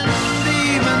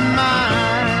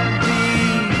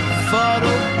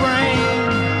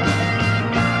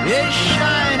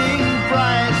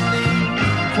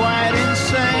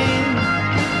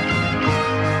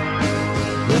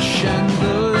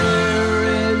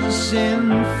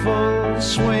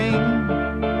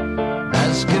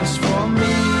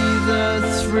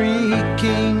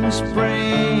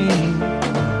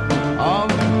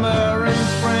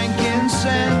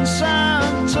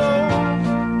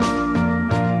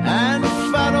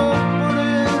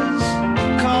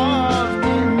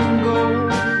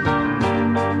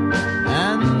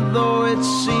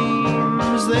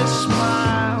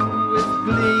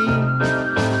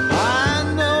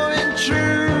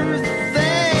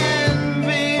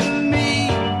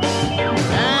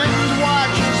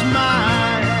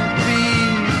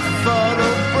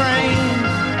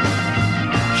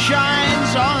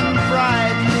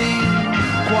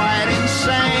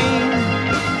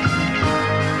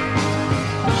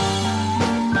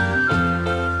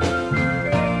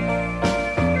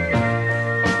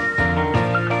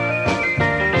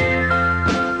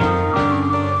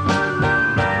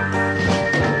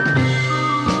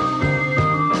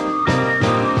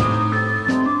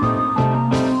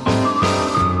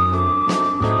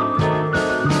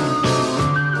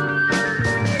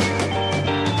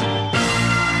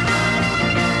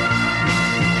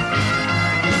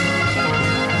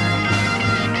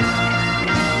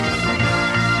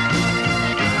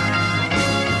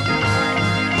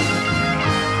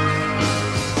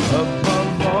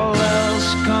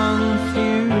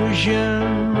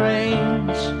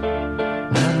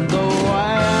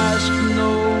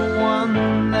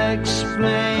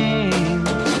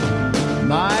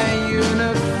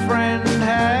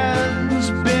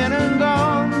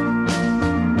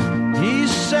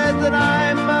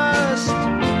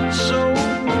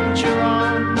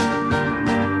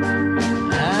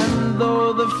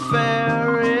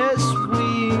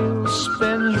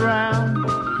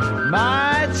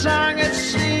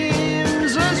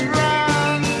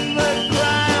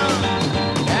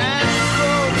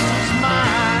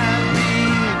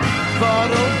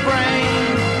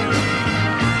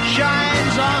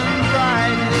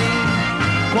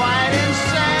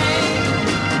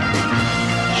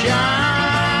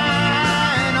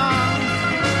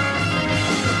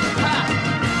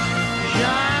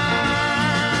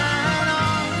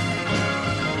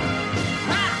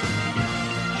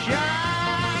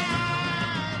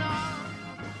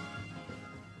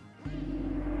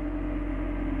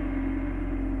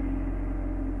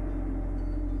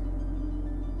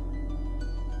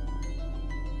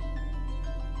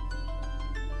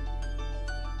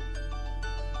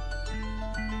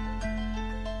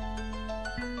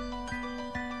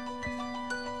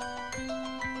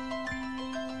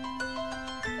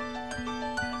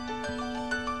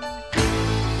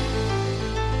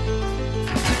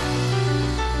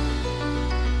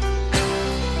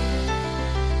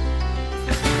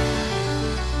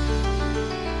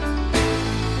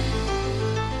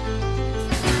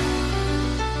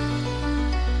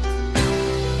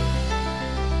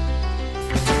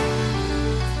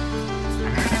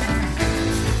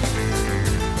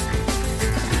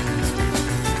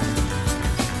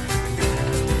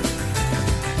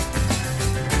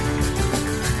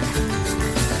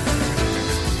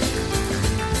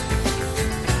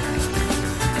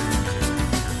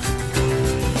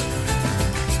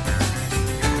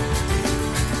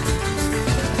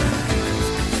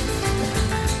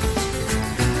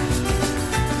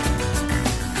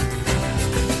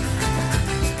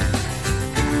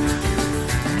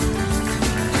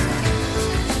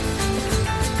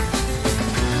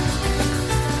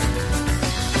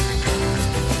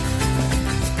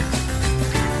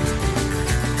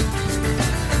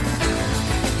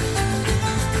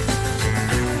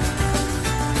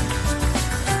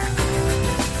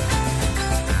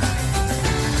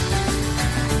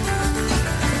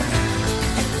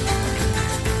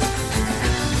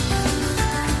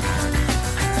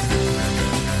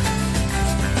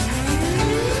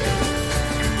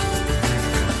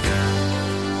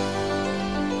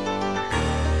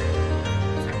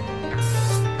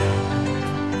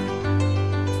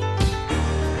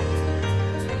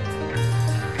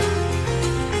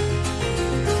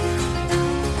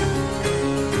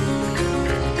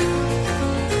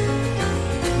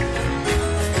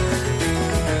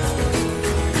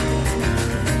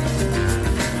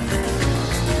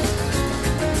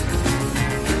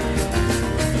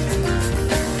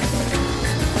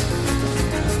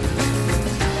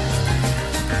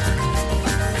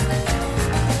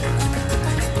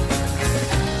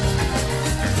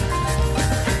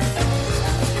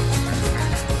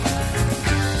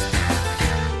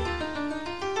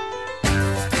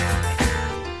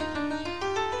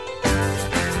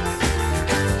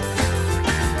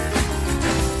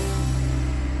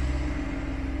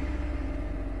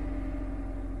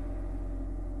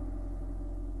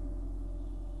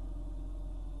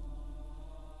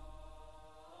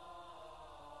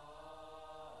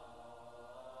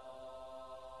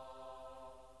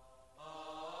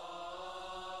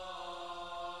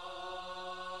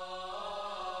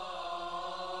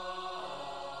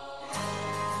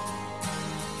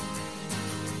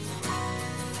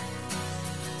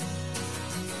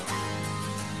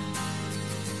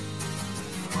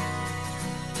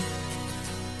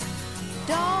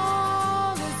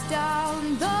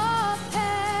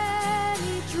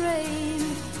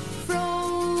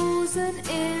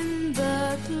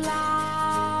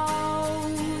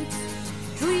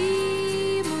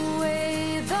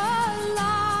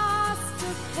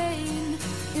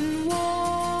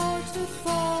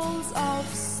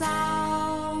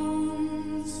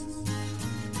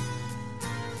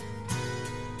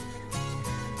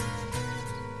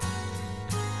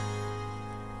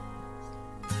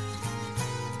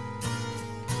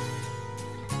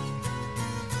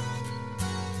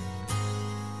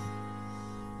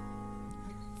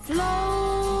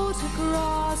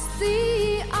 across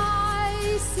the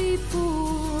icy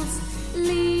pools,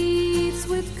 leaves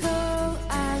with curl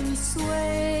and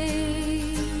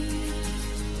sway.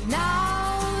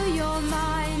 Now your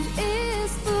mind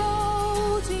is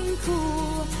floating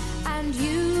cool, and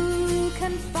you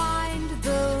can find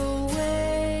the way.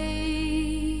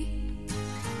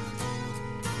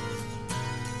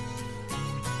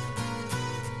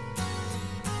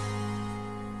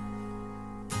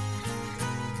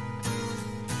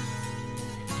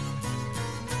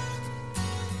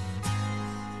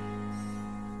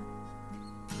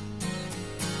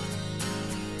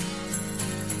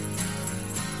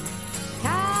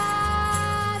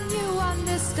 Can you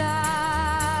understand?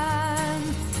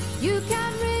 You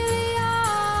can really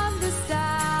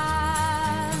understand.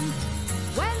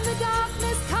 When the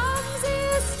darkness comes, you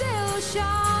still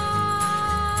shine.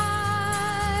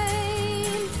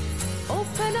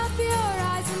 Open up your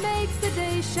eyes and make the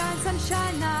day shine,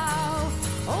 sunshine now.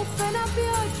 Open up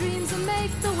your dreams and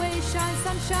make the way shine,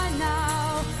 sunshine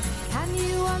now. Can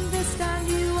you understand?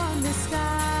 You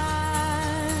understand.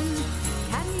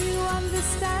 Can you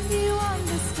understand? You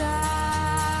understand.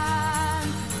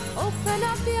 Open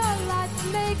up your life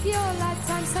and make your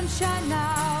lifetime sunshine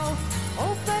now.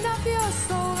 Open up your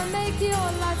soul and make your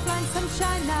lifeline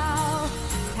sunshine now.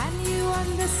 Can you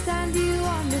understand? You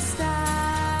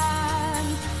understand.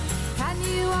 Can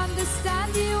you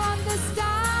understand? You understand.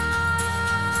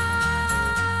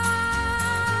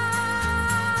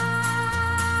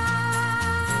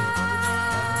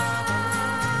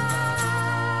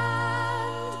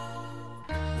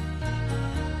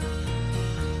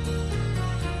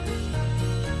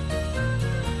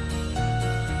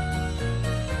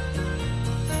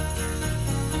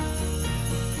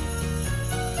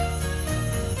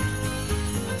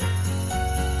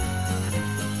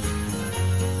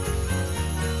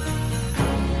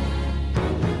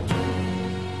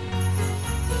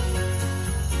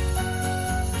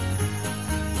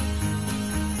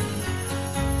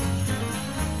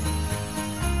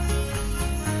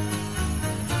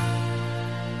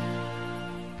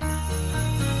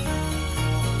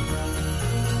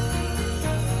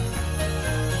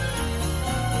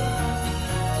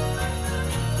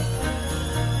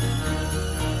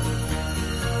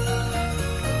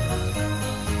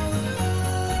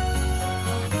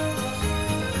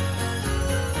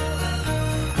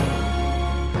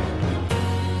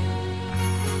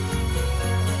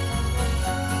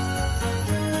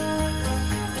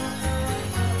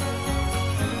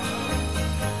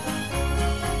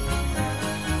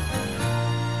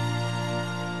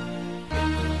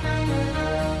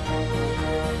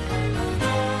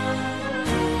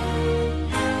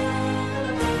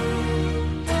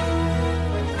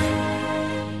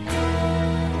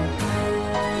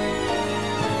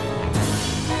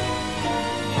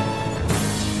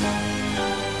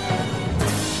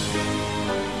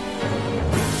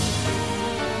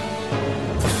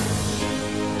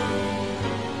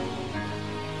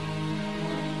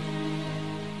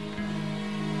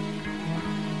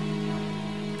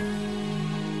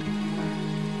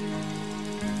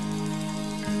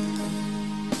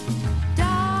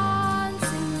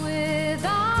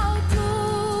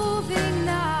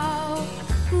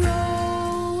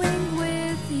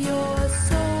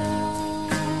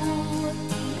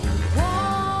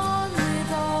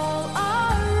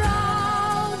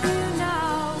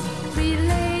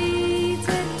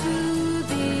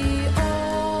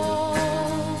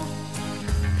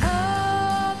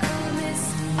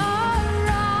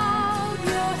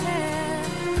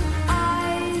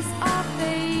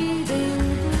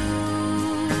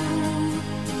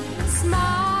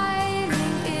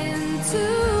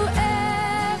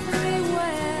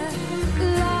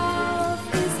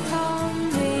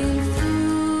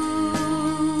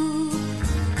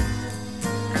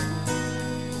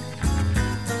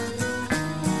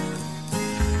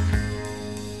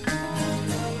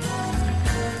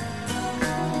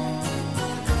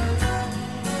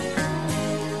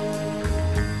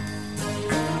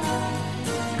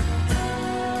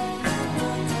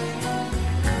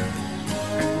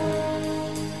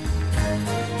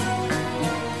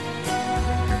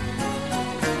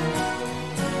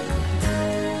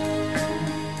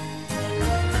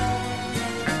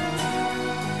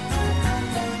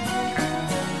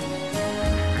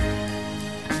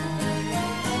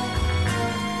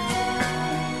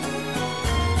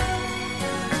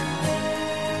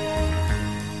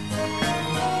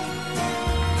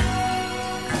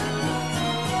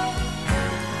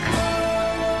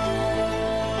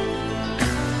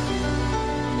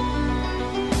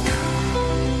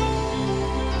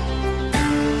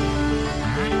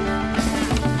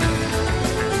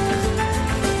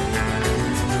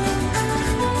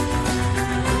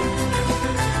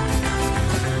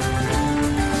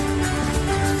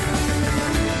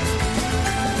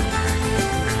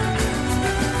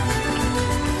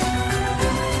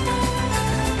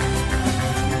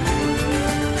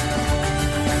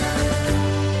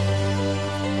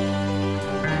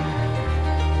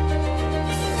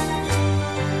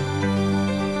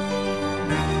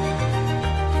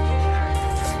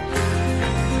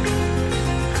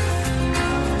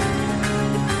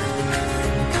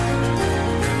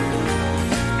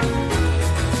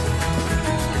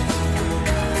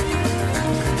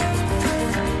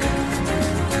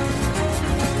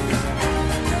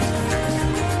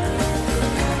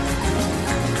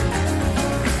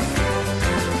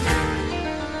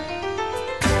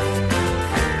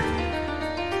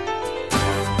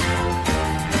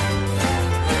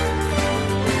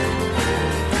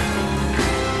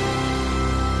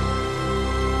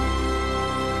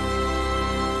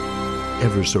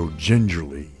 ever so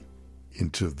gingerly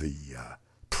into the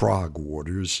Prague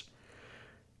waters.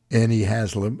 Annie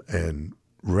Haslam and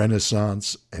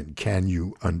Renaissance and Can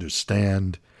You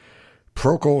Understand?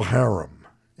 Procol Harum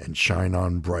and Shine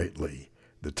On Brightly,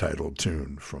 the title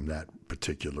tune from that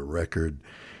particular record.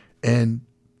 And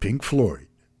Pink Floyd,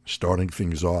 starting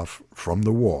things off from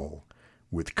the wall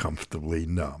with Comfortably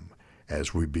Numb,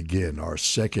 as we begin our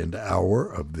second hour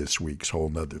of this week's Whole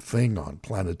Nuther Thing on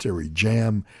Planetary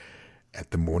Jam at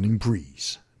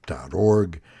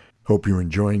themorningbreeze.org. Hope you're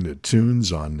enjoying the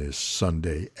tunes on this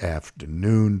Sunday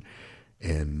afternoon,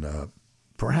 and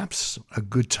perhaps a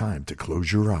good time to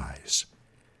close your eyes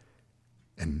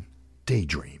and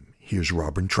daydream. Here's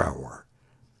Robin Trower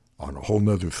on A Whole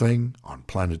Nuther Thing on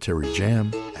Planetary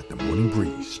Jam at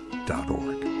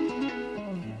themorningbreeze.org.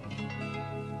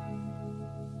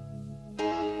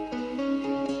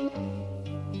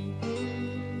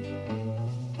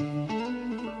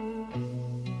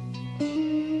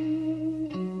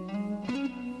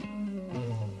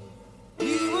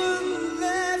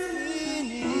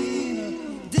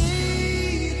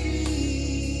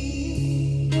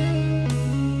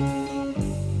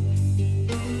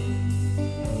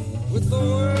 With the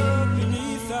world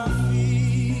beneath our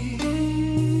feet,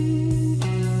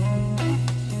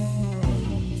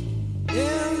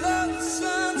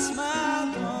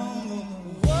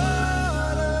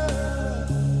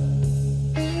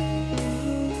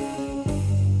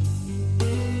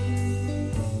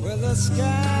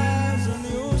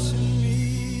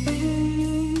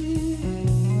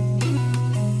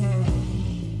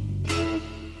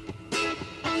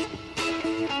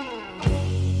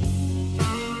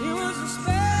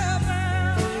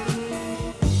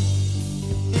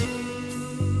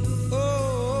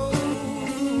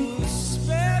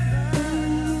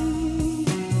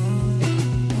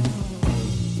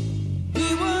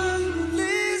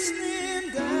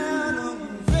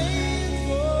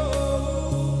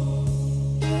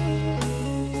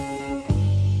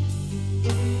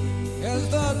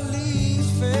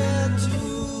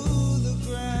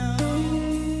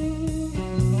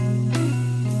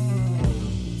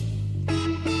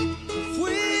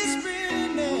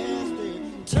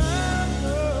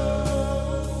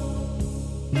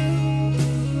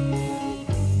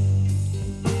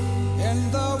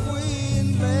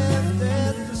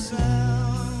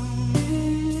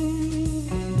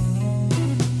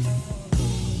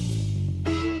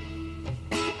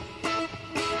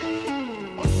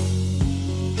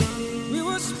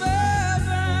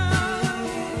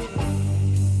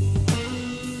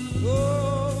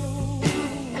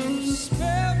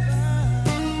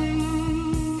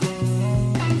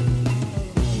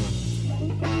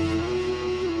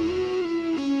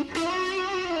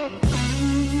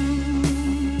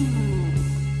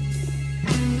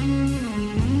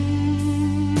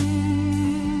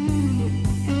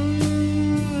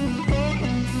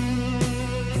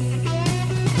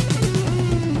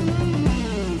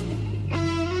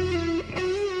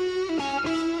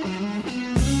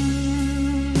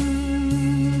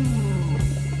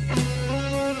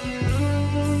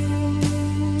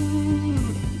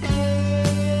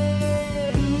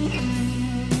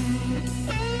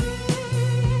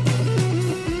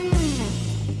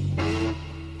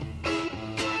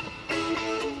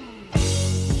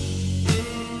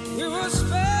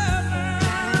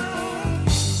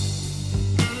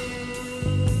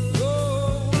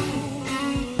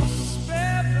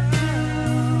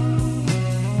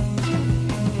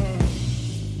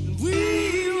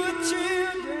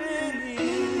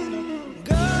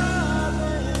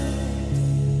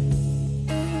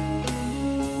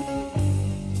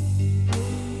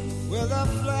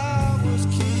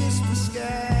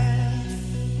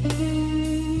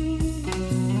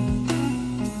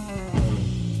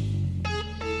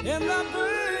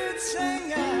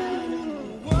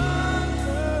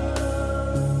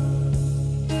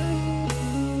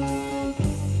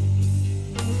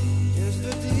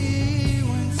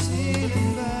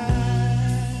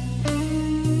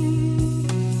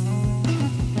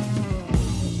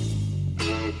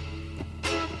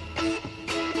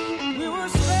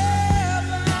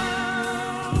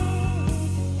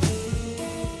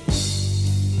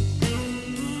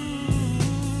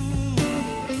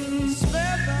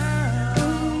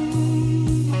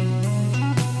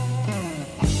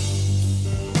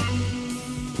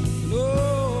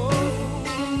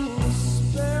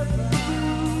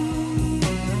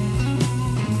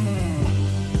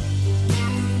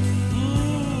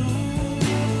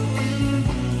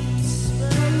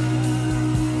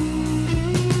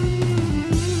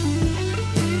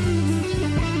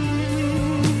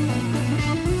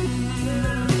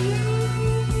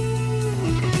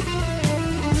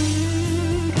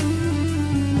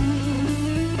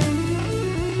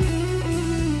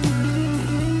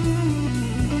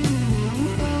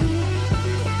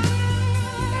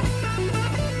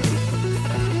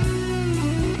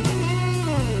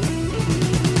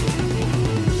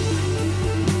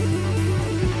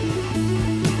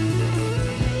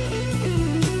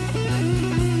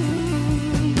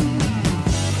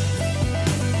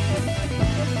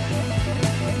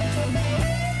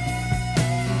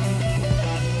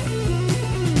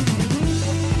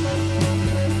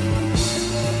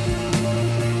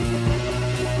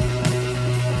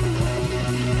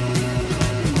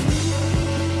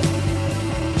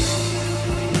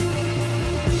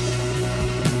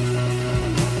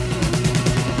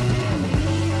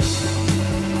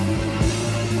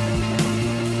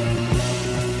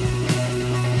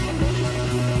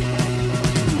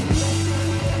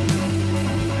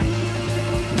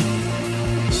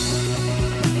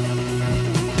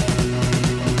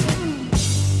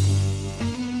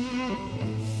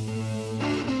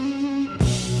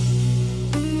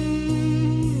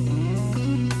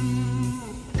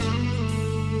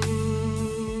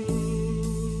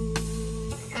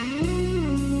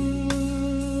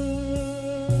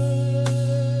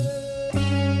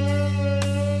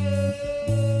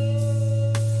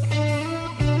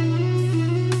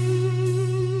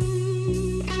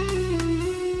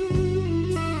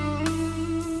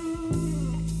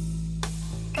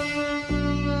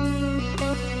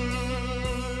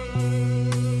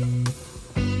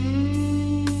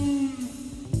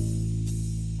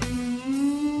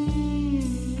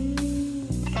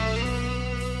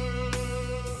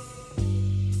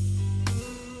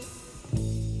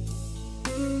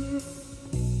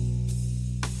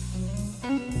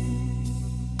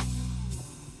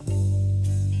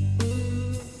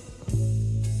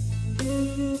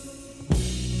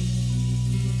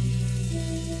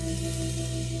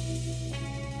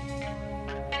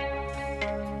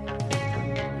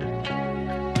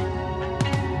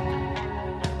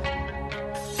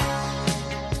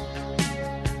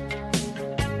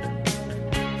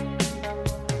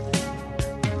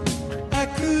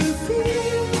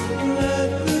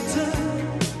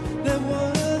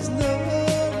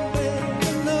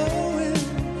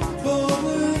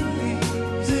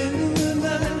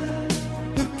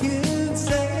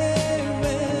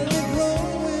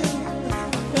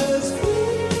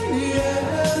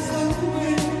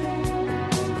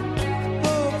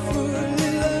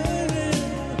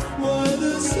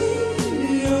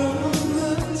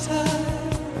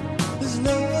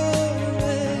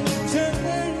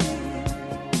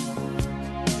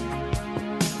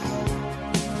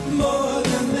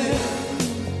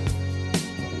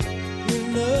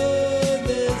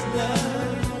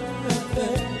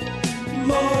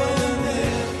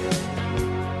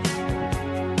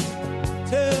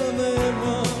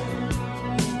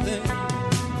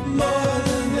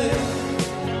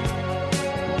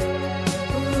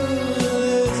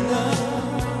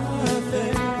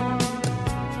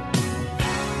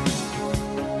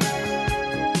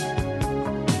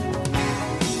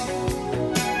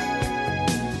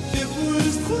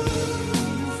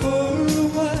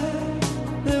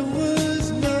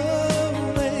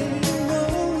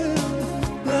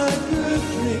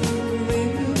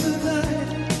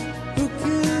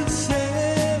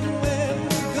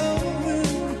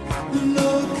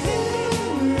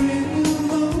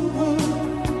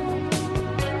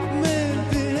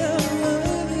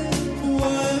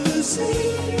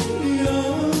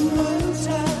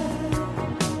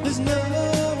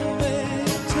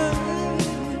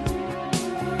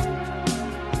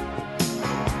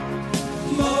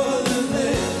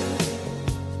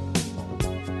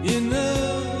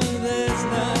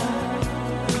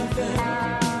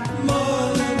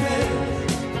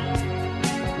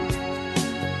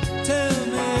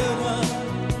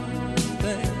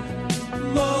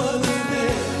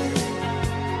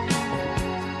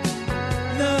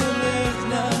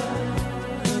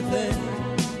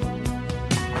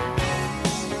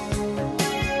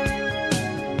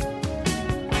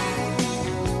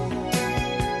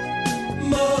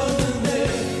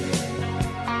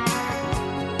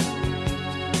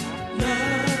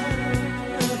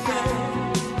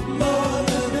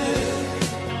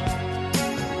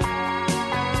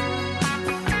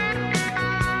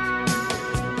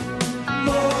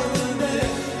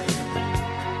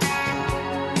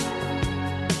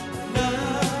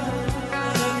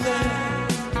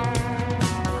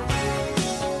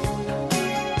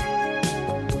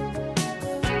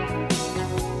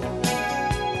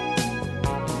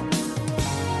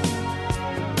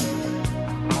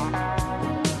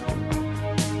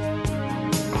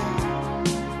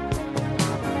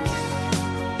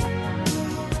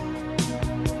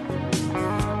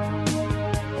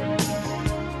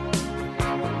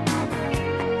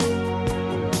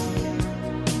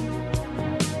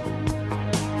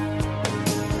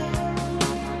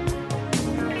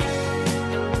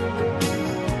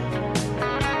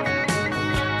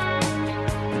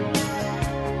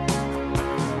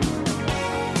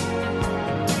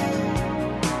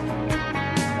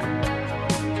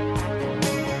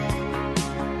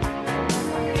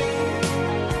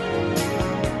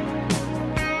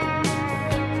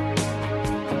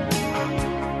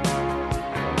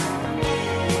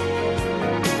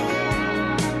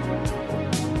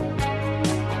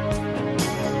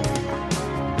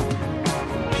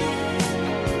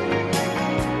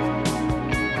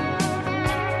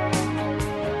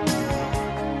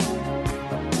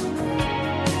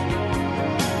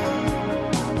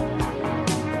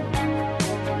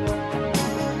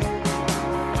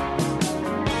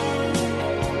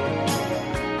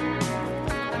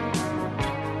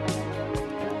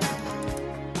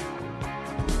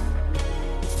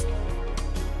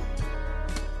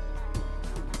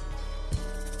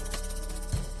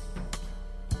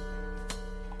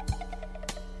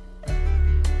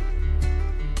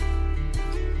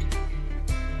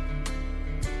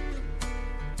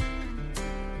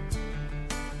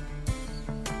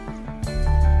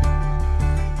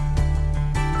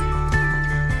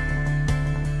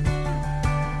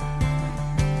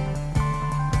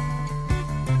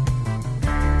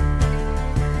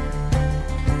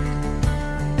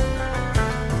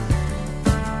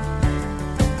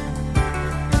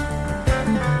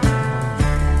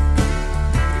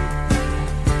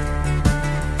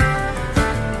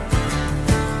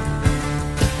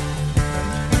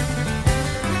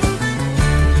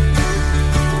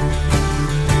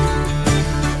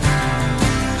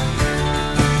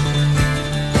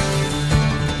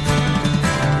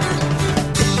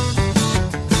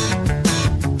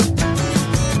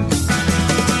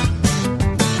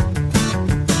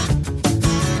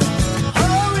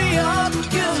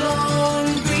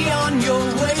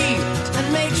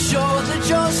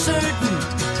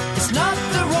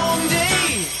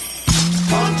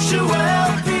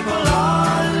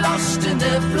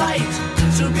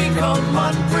 come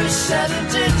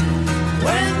unprecedented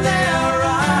when they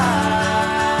arrive.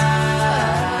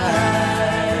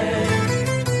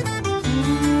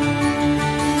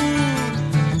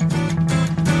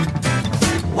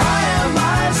 Why am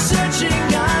I searching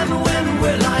and when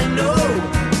will I know?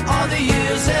 All the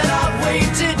years that I've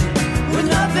waited with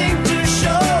nothing to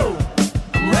show.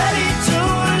 I'm ready to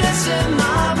listen,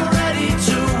 I'm ready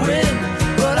to win,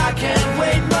 but I can't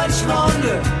wait much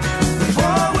longer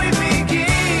before we begin.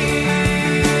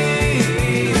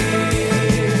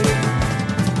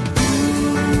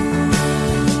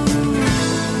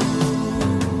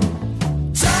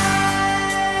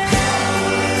 Time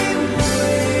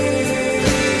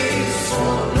waits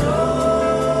for no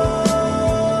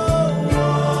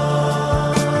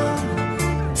one.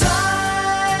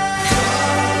 Time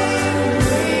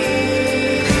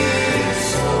waits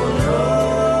for no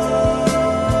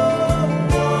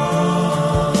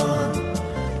one.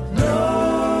 No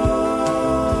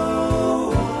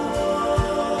one.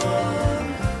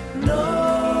 No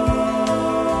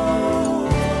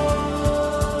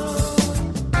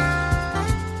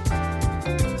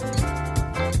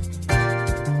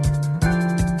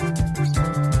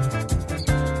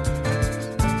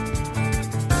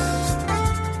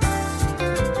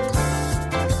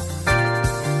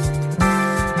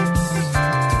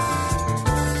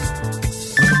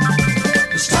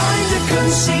It's time to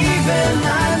conceive and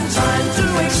time to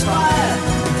expire.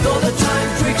 Though the time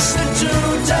tricks the two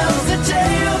tells the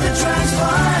tale that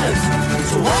transpires.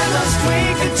 So why must we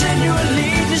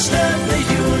continually disturb the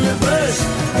universe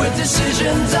with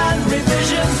decisions and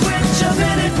revisions which a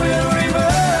minute will reverse?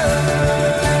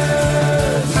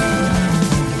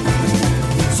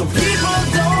 So people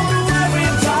don't worry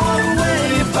about where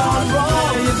you've gone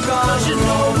wrong, because you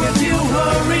know if you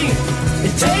hurry,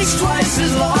 it takes twice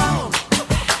as long.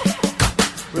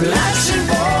 Relax and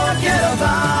forget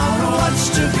about what's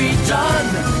to be done.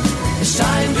 It's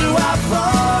time to have fun.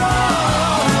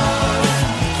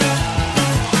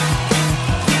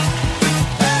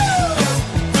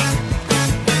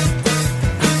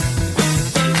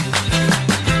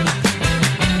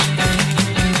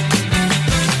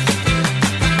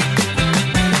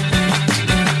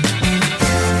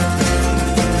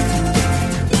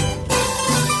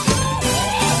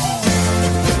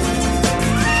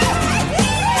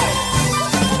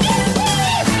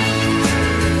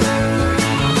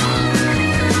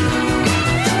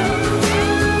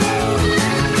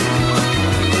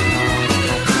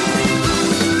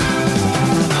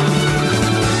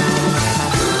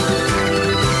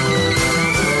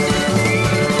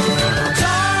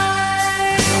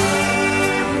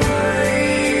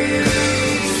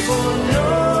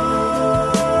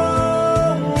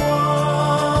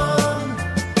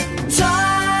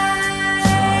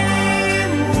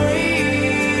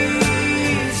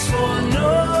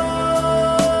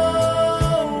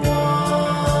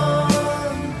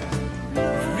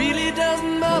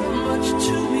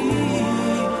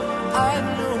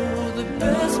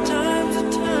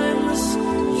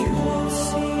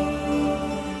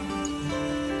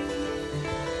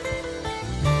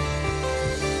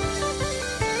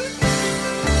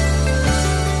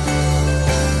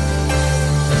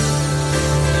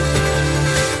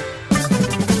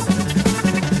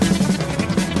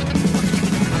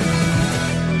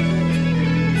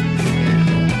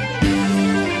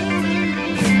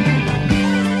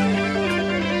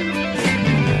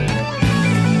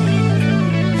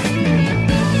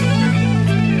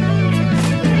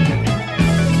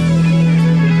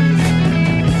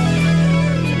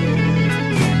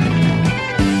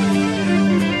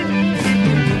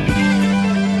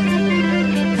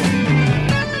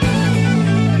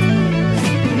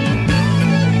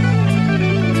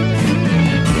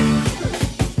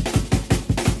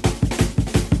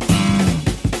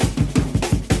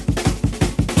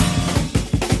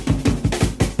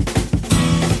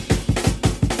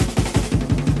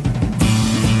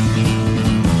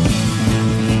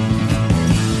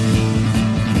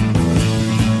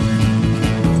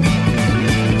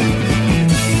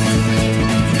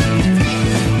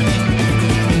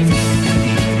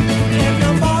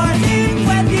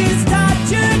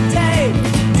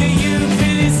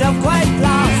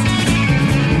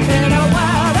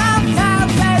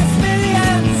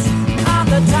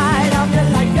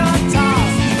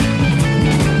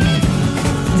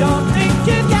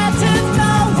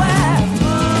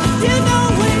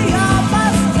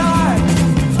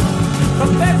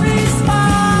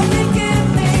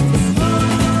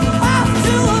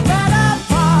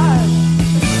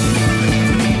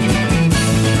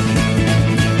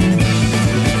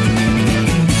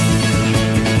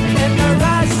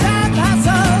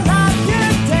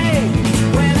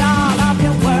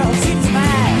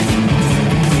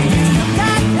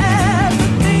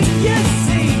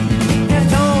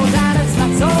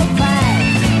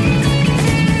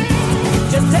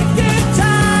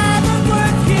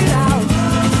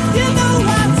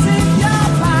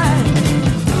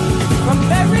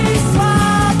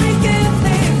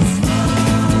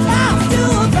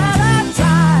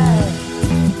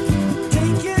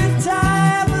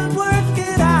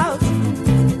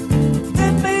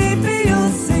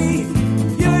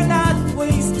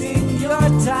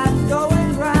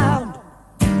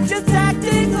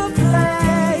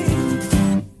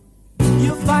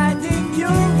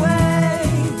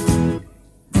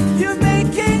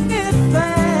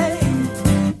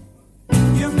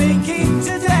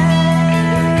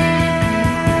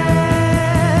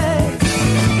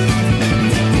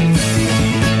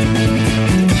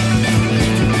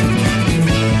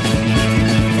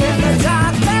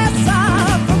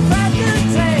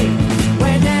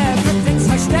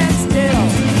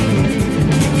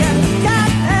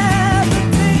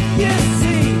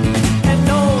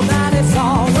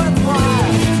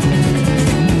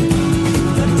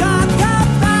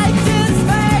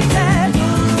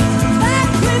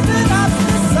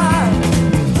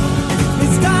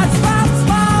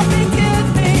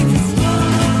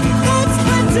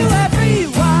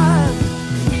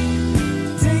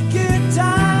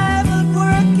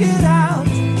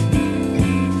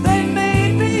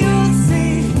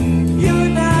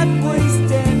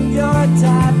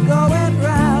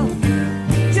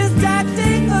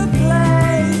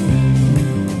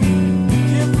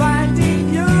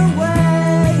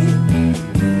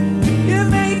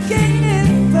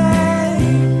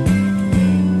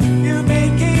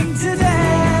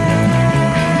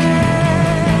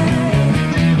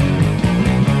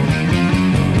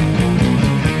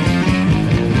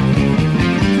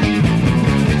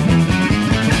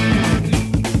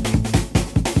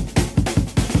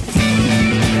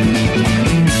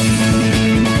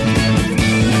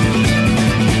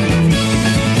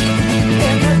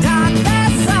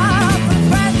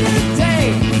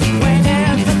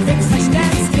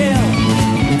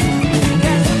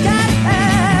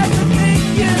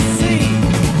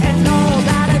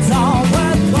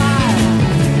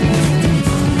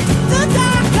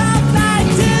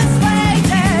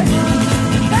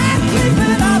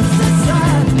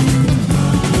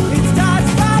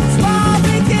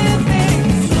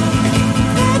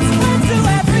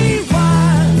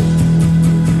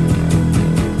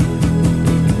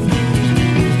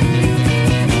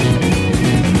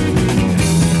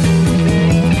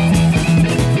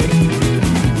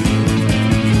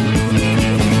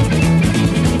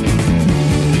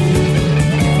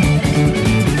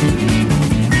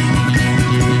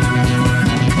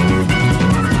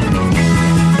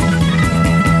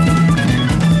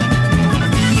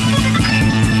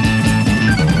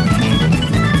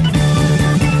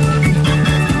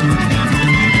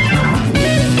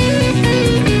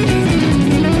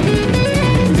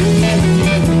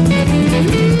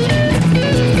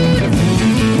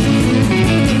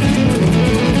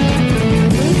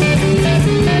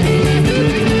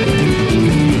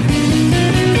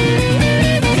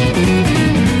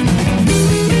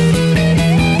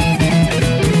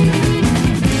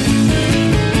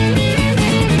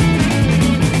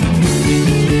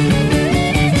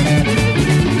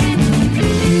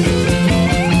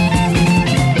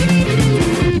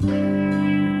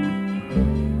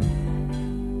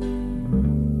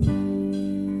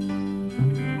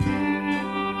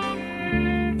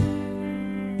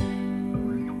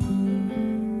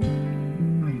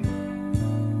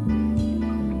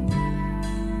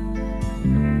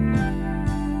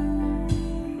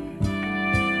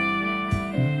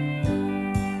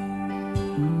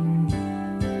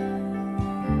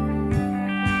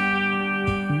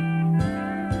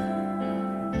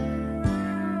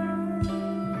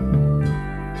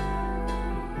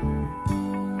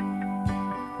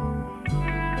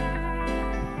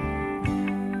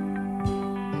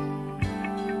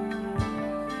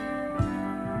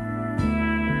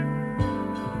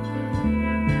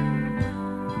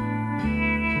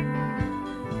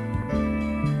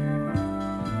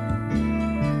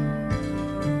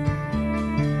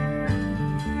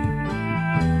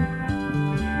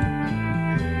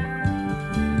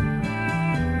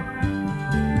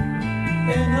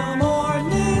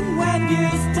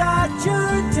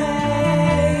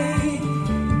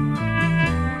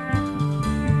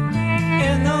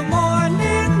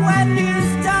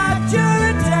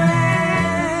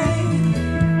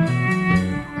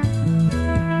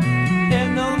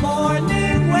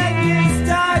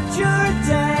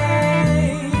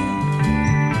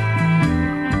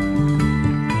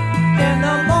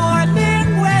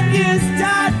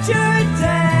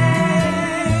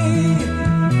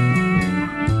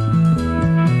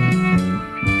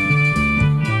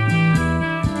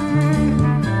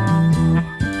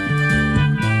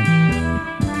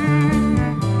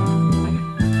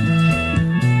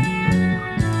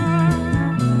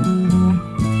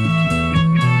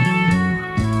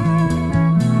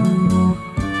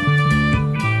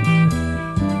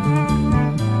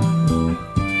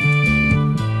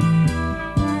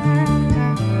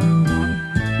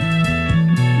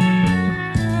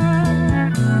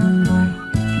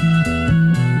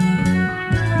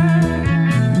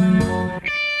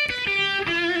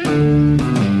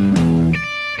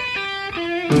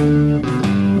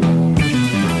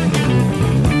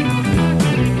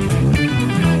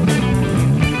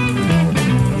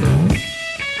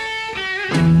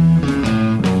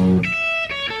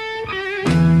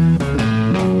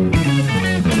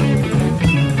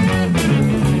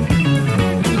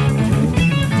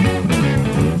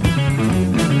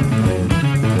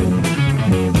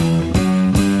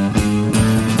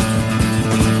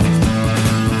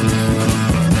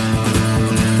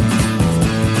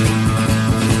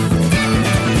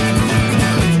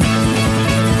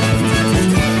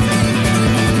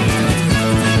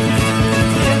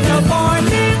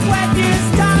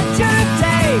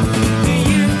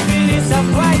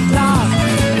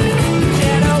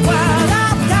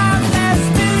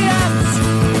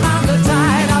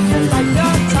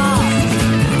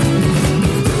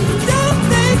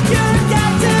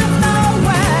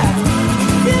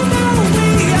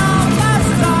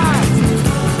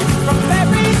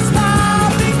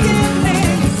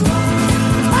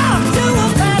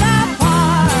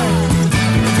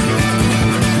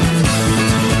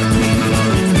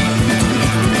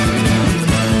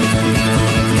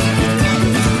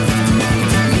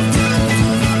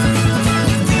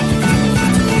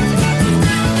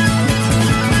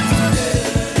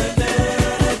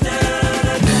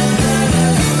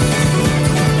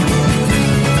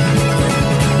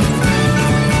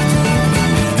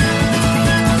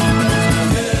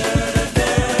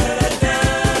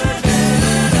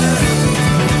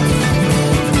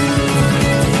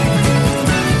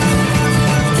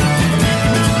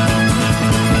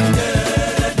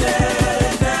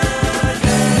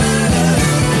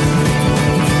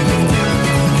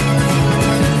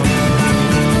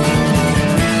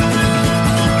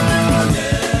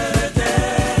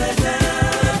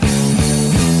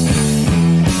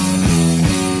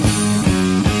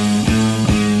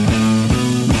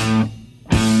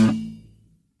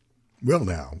 Well,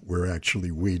 now, we're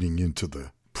actually wading into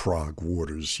the prog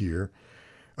waters here.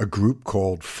 A group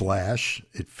called Flash.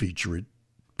 It featured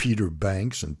Peter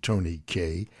Banks and Tony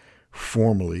Kaye,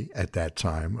 formerly at that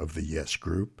time of the Yes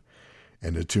Group,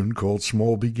 and a tune called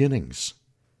Small Beginnings.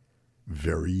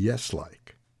 Very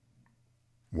Yes-like.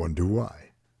 Wonder why.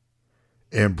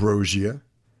 Ambrosia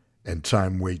and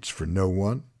Time Waits for No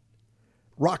One.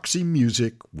 Roxy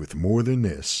Music with More Than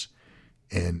This.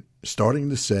 And starting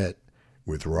the set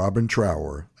with Robin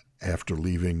Trower after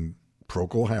leaving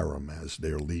Procol Harum as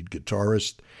their lead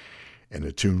guitarist, and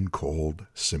a tune called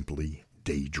Simply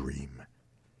Daydream.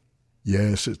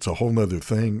 Yes, it's a whole nother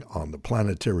thing on the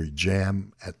Planetary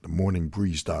Jam at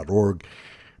themorningbreeze.org.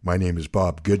 My name is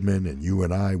Bob Goodman, and you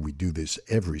and I, we do this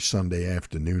every Sunday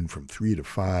afternoon from 3 to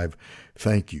 5.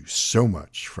 Thank you so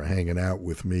much for hanging out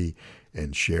with me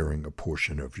and sharing a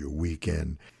portion of your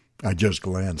weekend. I just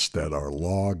glanced at our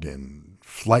log and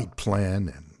flight plan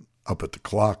and up at the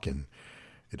clock, and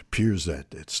it appears that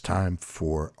it's time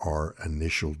for our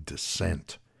initial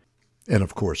descent. And,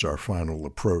 of course, our final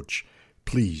approach.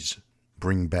 Please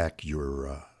bring back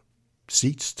your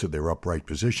seats to their upright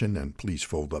position, and please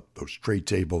fold up those tray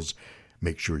tables.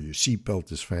 Make sure your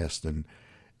seatbelt is fastened,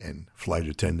 and flight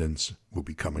attendants will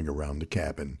be coming around the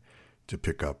cabin to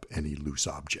pick up any loose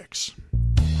objects.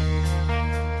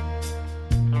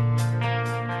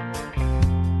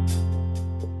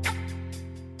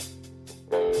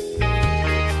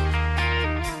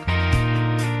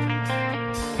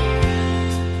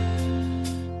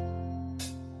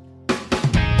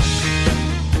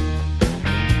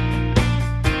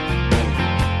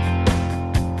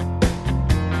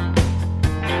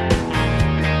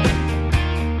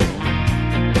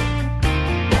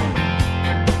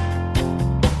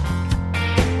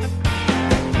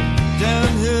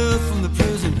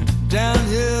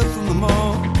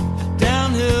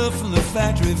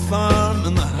 Farm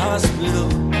and the hospital.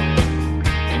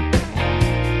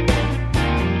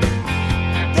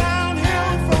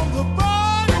 Downhill from the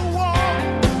border wall.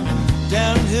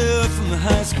 Downhill from the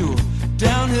high school.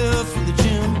 Downhill from the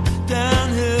gym.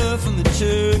 Downhill from the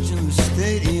church and the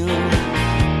stadium.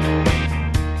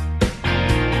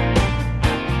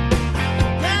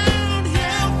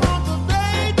 Downhill from the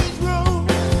baby's room.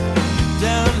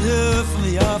 Downhill from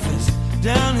the office.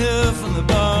 Downhill from the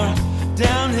bar.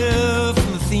 Downhill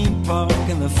from the theme park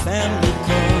and the family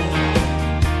car.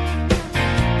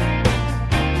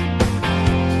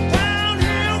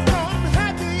 Downhill from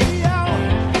happy hour.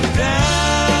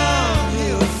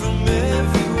 Downhill from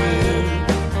everywhere.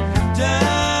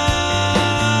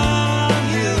 Downhill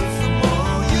from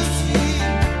all you see.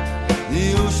 The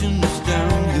ocean is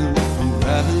downhill from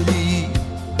gravity.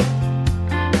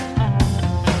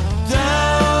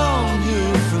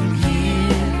 Downhill from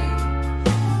here.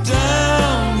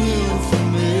 Downhill from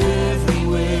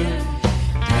everywhere.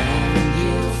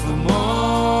 Downhill from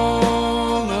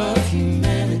all of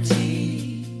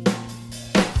humanity.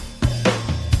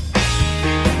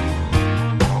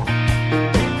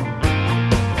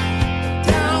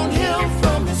 Downhill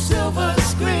from the silver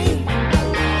screen.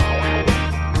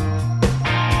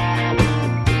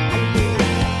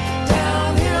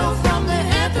 Downhill from the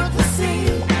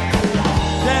Anthropocene.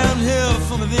 Downhill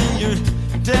from the vineyard.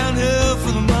 Downhill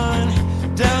from the mine.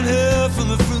 Downhill from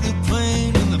the fruited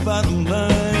plain and the bottom line.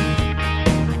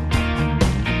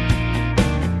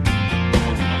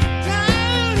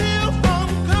 Downhill from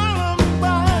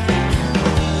Columbine.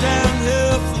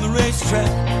 Downhill from the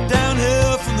racetrack.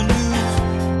 Downhill from the news.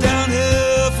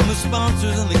 Downhill from the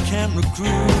sponsors and the camera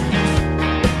crews.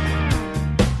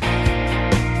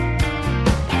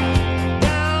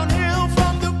 Downhill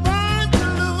from the burn to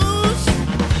lose.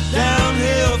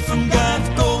 Downhill from God's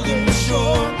golden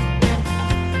shore.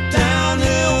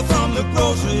 Downhill from the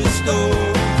grocery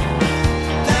store.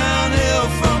 Downhill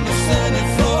from the Senate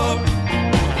floor.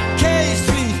 K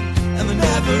Street and the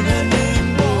never-ending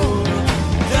war.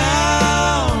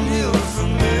 Downhill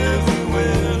from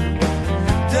everywhere.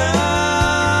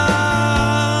 Downhill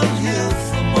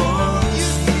from all you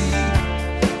see.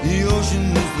 The ocean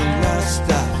is the last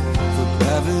stop for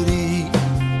gravity.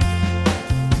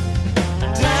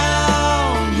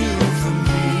 Downhill from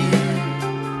here.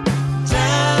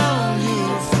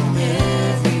 Downhill from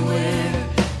everywhere.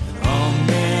 And all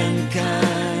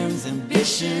mankind's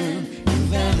ambition and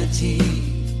vanity.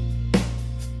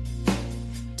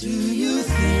 Do you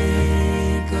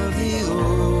think of the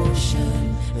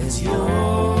ocean as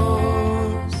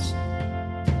yours?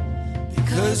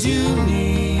 Because you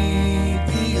need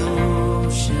the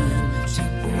ocean to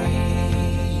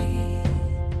breathe.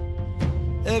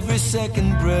 Every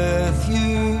second breath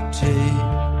you take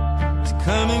is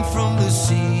coming from the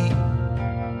sea.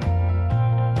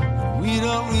 we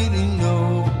don't really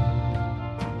know,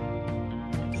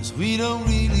 'cause we don't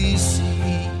really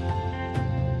see.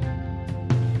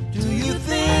 Do you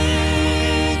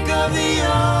think of the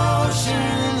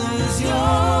ocean as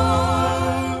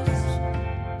yours?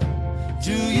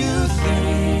 Do you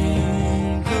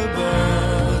think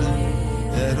about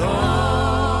it at all?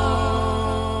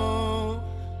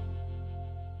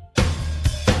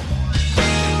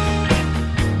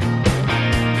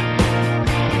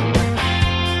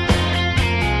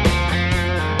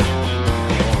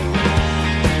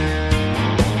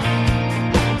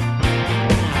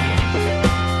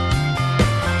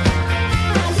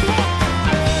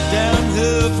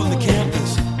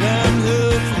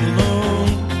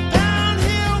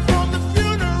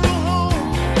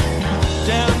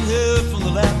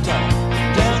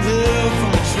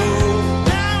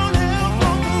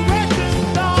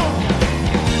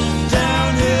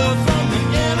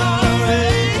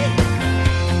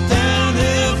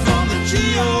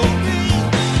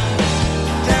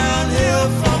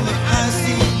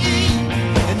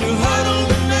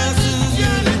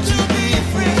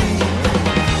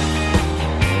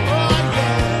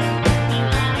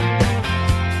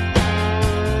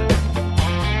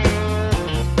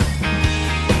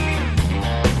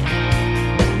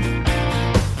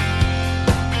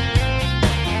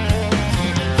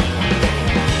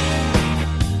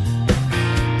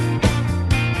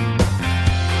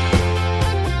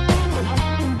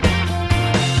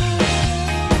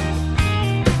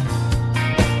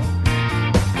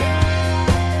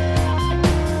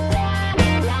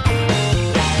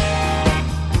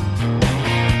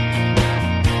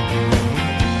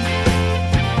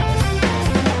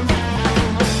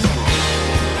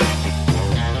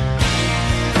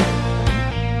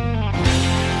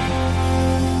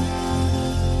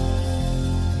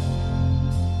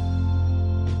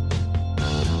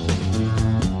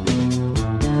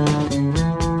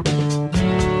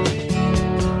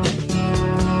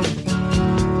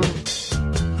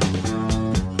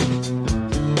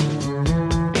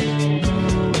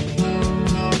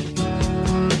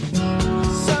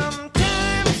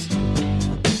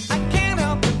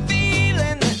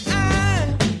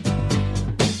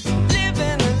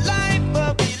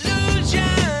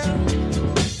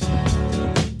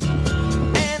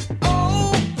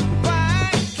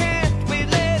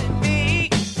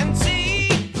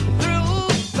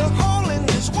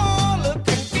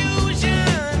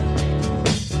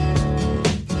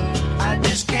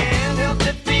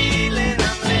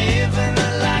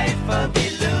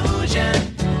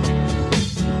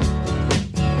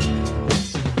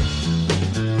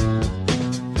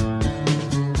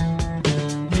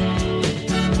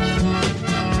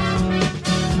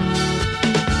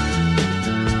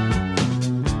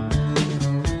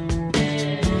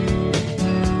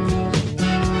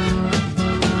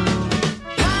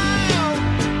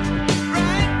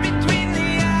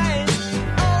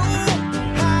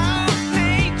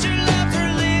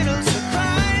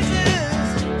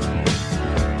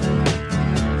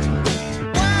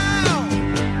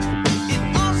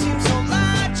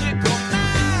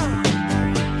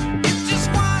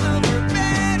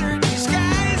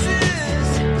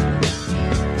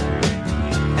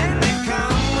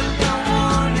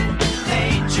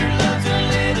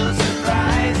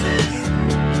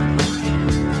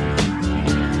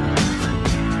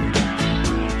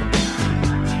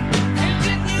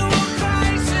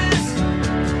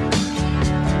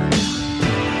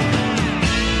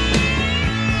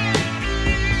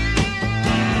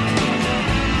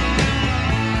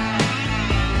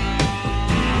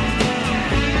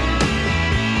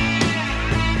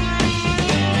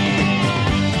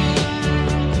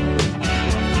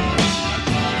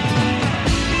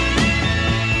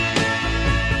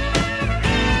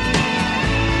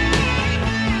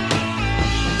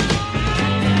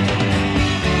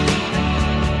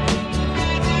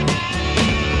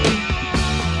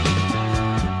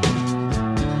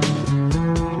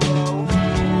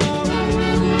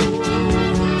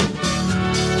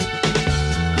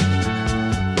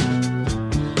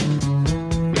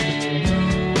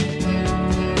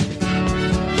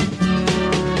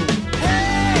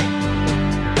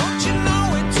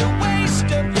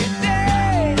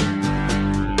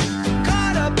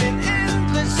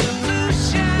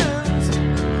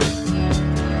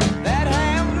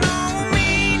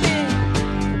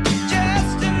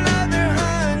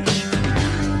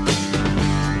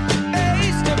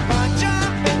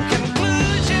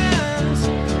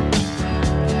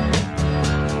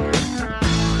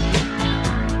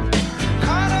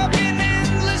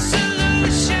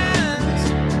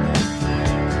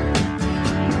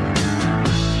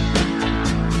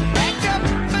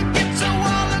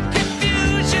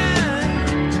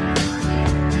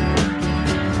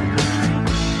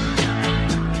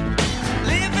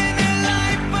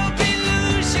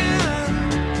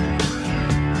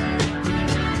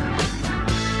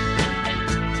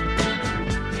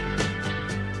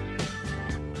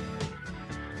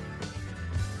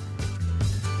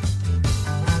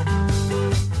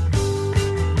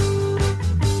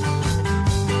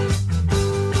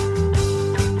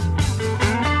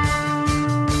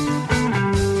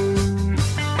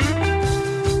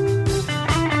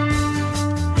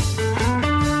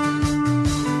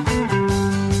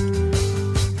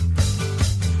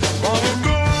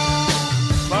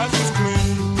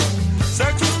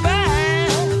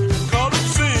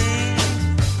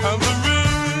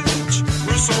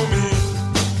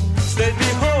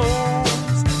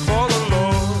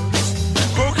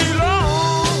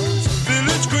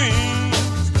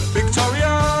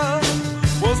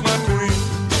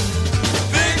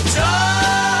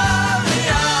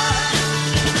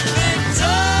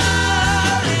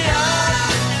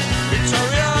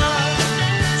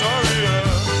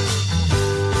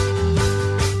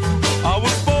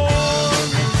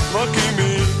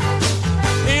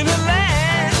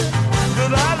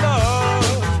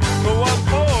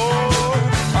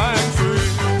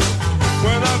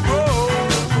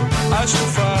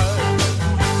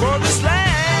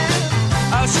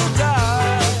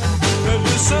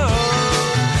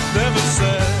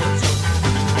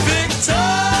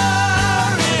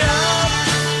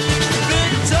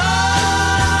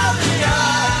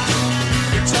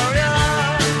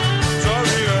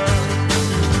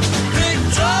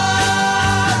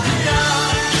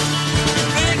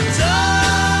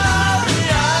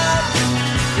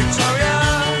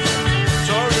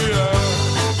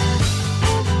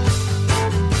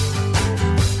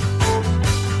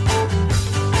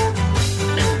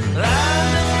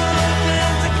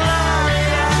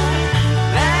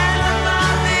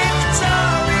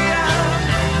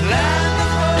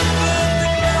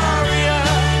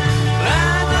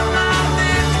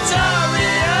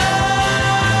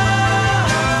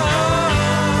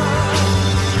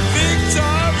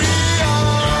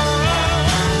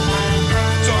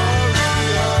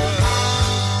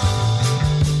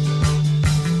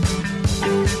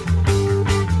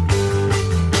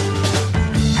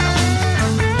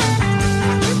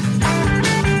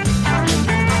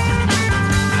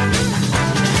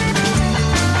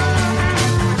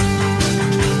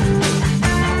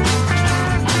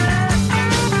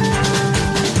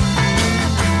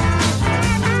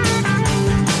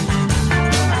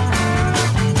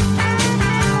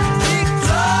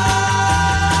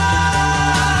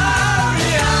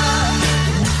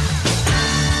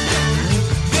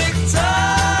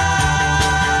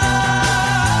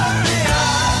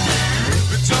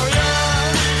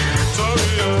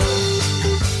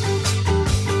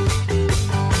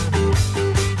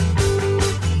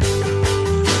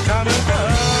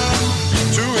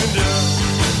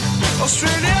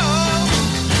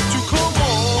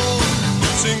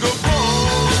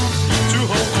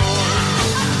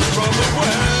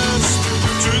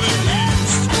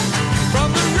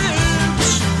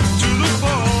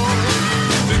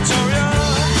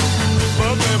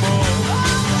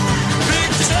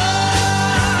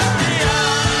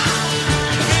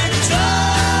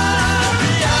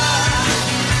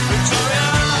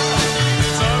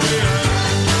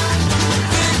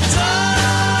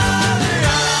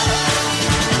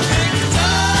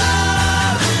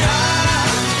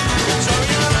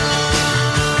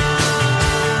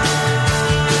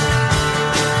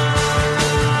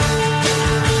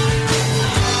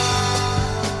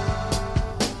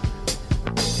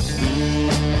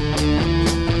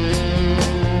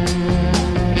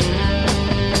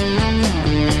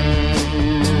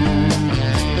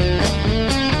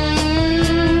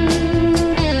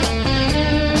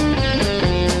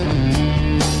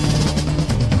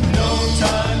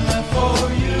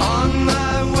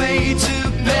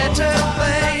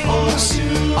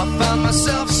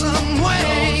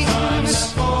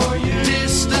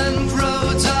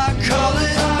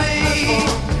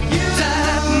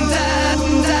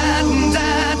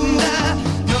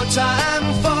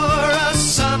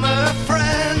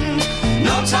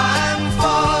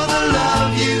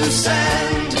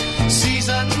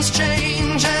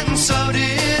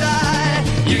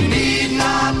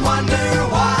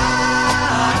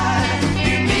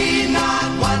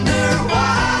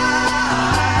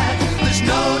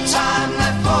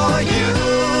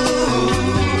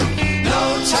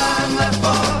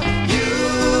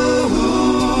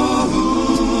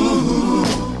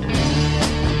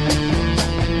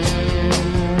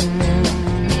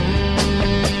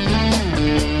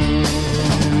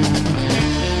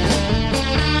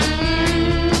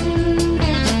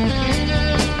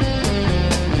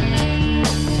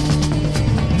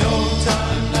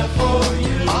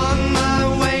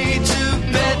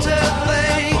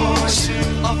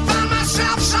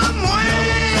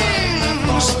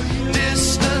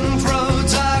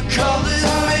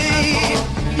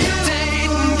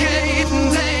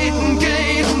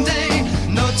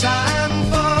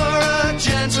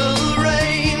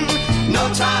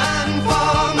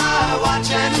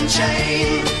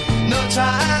 chain. No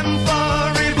time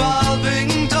for revolving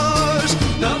doors.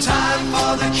 No time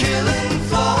for the killing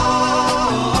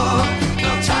floor.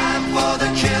 No time for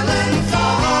the killing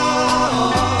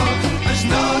floor. There's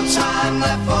no time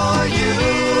left for you.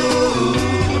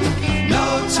 No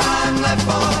time left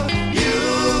for you.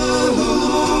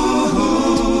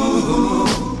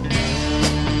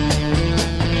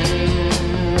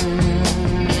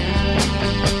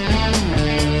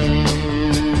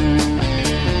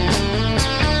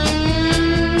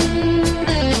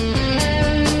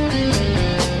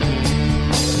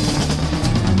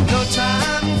 No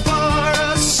time for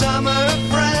a summer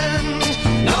friend.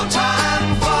 No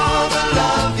time for the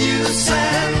love you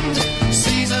send.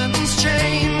 Seasons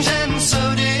change and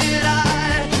so did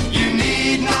I. You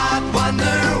need not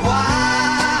wonder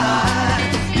why.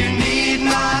 You need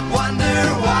not wonder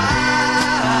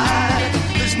why.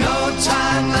 There's no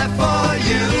time left for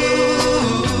you.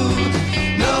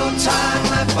 No time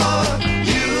left for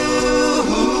you.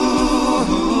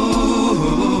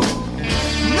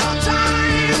 No time,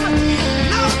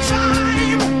 no time,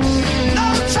 no time, no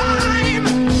time,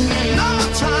 no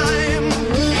time,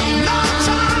 no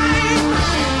time,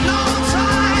 no time, no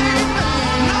time.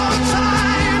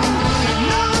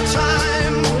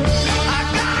 I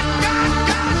got no time.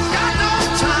 I got no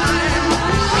time.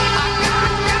 I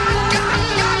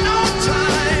got no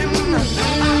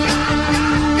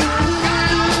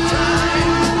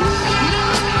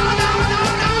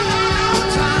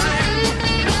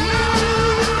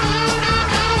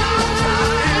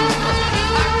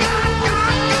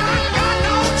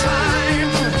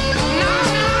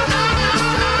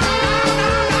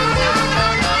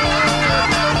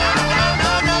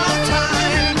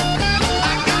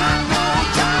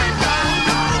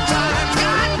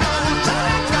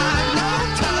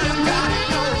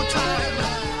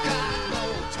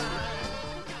time.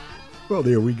 Well,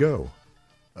 there we go.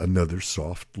 Another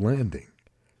soft landing.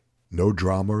 No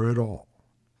drama at all.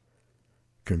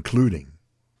 Concluding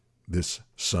this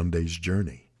Sunday's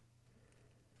journey.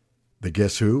 The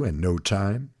Guess Who and No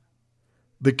Time.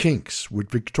 The Kinks with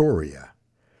Victoria.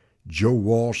 Joe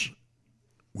Walsh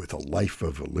with A Life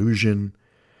of Illusion.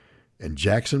 And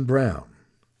Jackson Browne,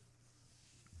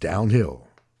 Downhill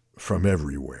from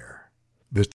Everywhere.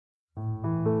 The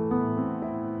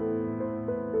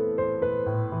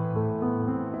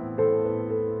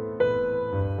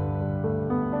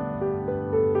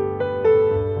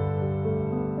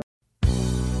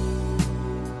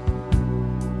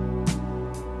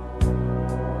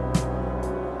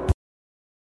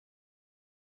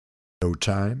No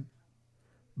Time.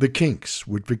 The Kinks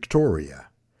with Victoria.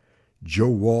 Joe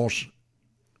Walsh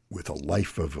with A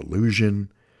Life of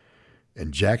Illusion.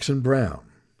 And Jackson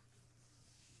Browne,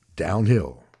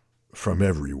 Downhill from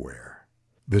Everywhere.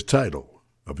 The title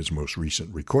of his most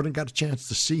recent recording. Got a chance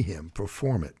to see him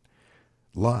perform it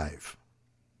live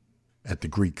at the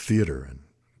Greek Theater, and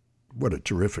what a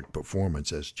terrific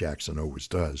performance, as Jackson always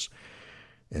does.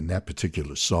 And that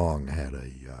particular song had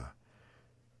a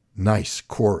nice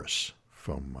chorus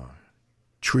from a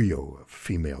trio of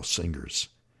female singers.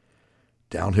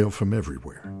 Downhill from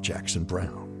Everywhere, Jackson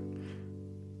Browne.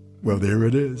 Well, there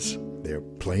it is. They're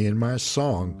playing my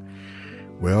song.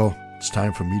 Well, it's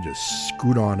time for me to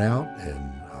scoot on out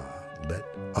and let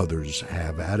others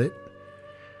have at it.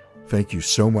 Thank you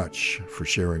so much for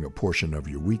sharing a portion of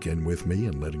your weekend with me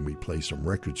and letting me play some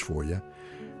records for you.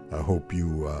 I hope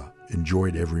you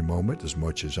enjoyed every moment as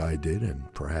much as I did,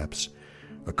 and perhaps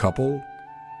a couple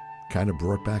kind of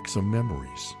brought back some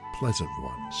memories, pleasant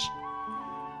ones.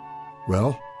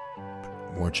 Well,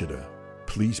 I want you to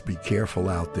please be careful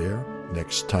out there.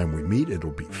 Next time we meet,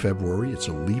 it'll be February. It's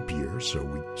a leap year, so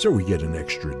we get an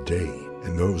extra day.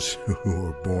 And those who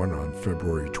are born on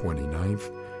February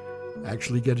 29th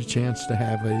actually get a chance to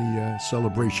have a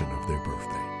celebration of their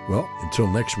birthday. Well, until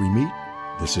next we meet,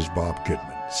 this is Bob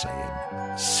Goodman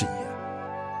saying, see ya.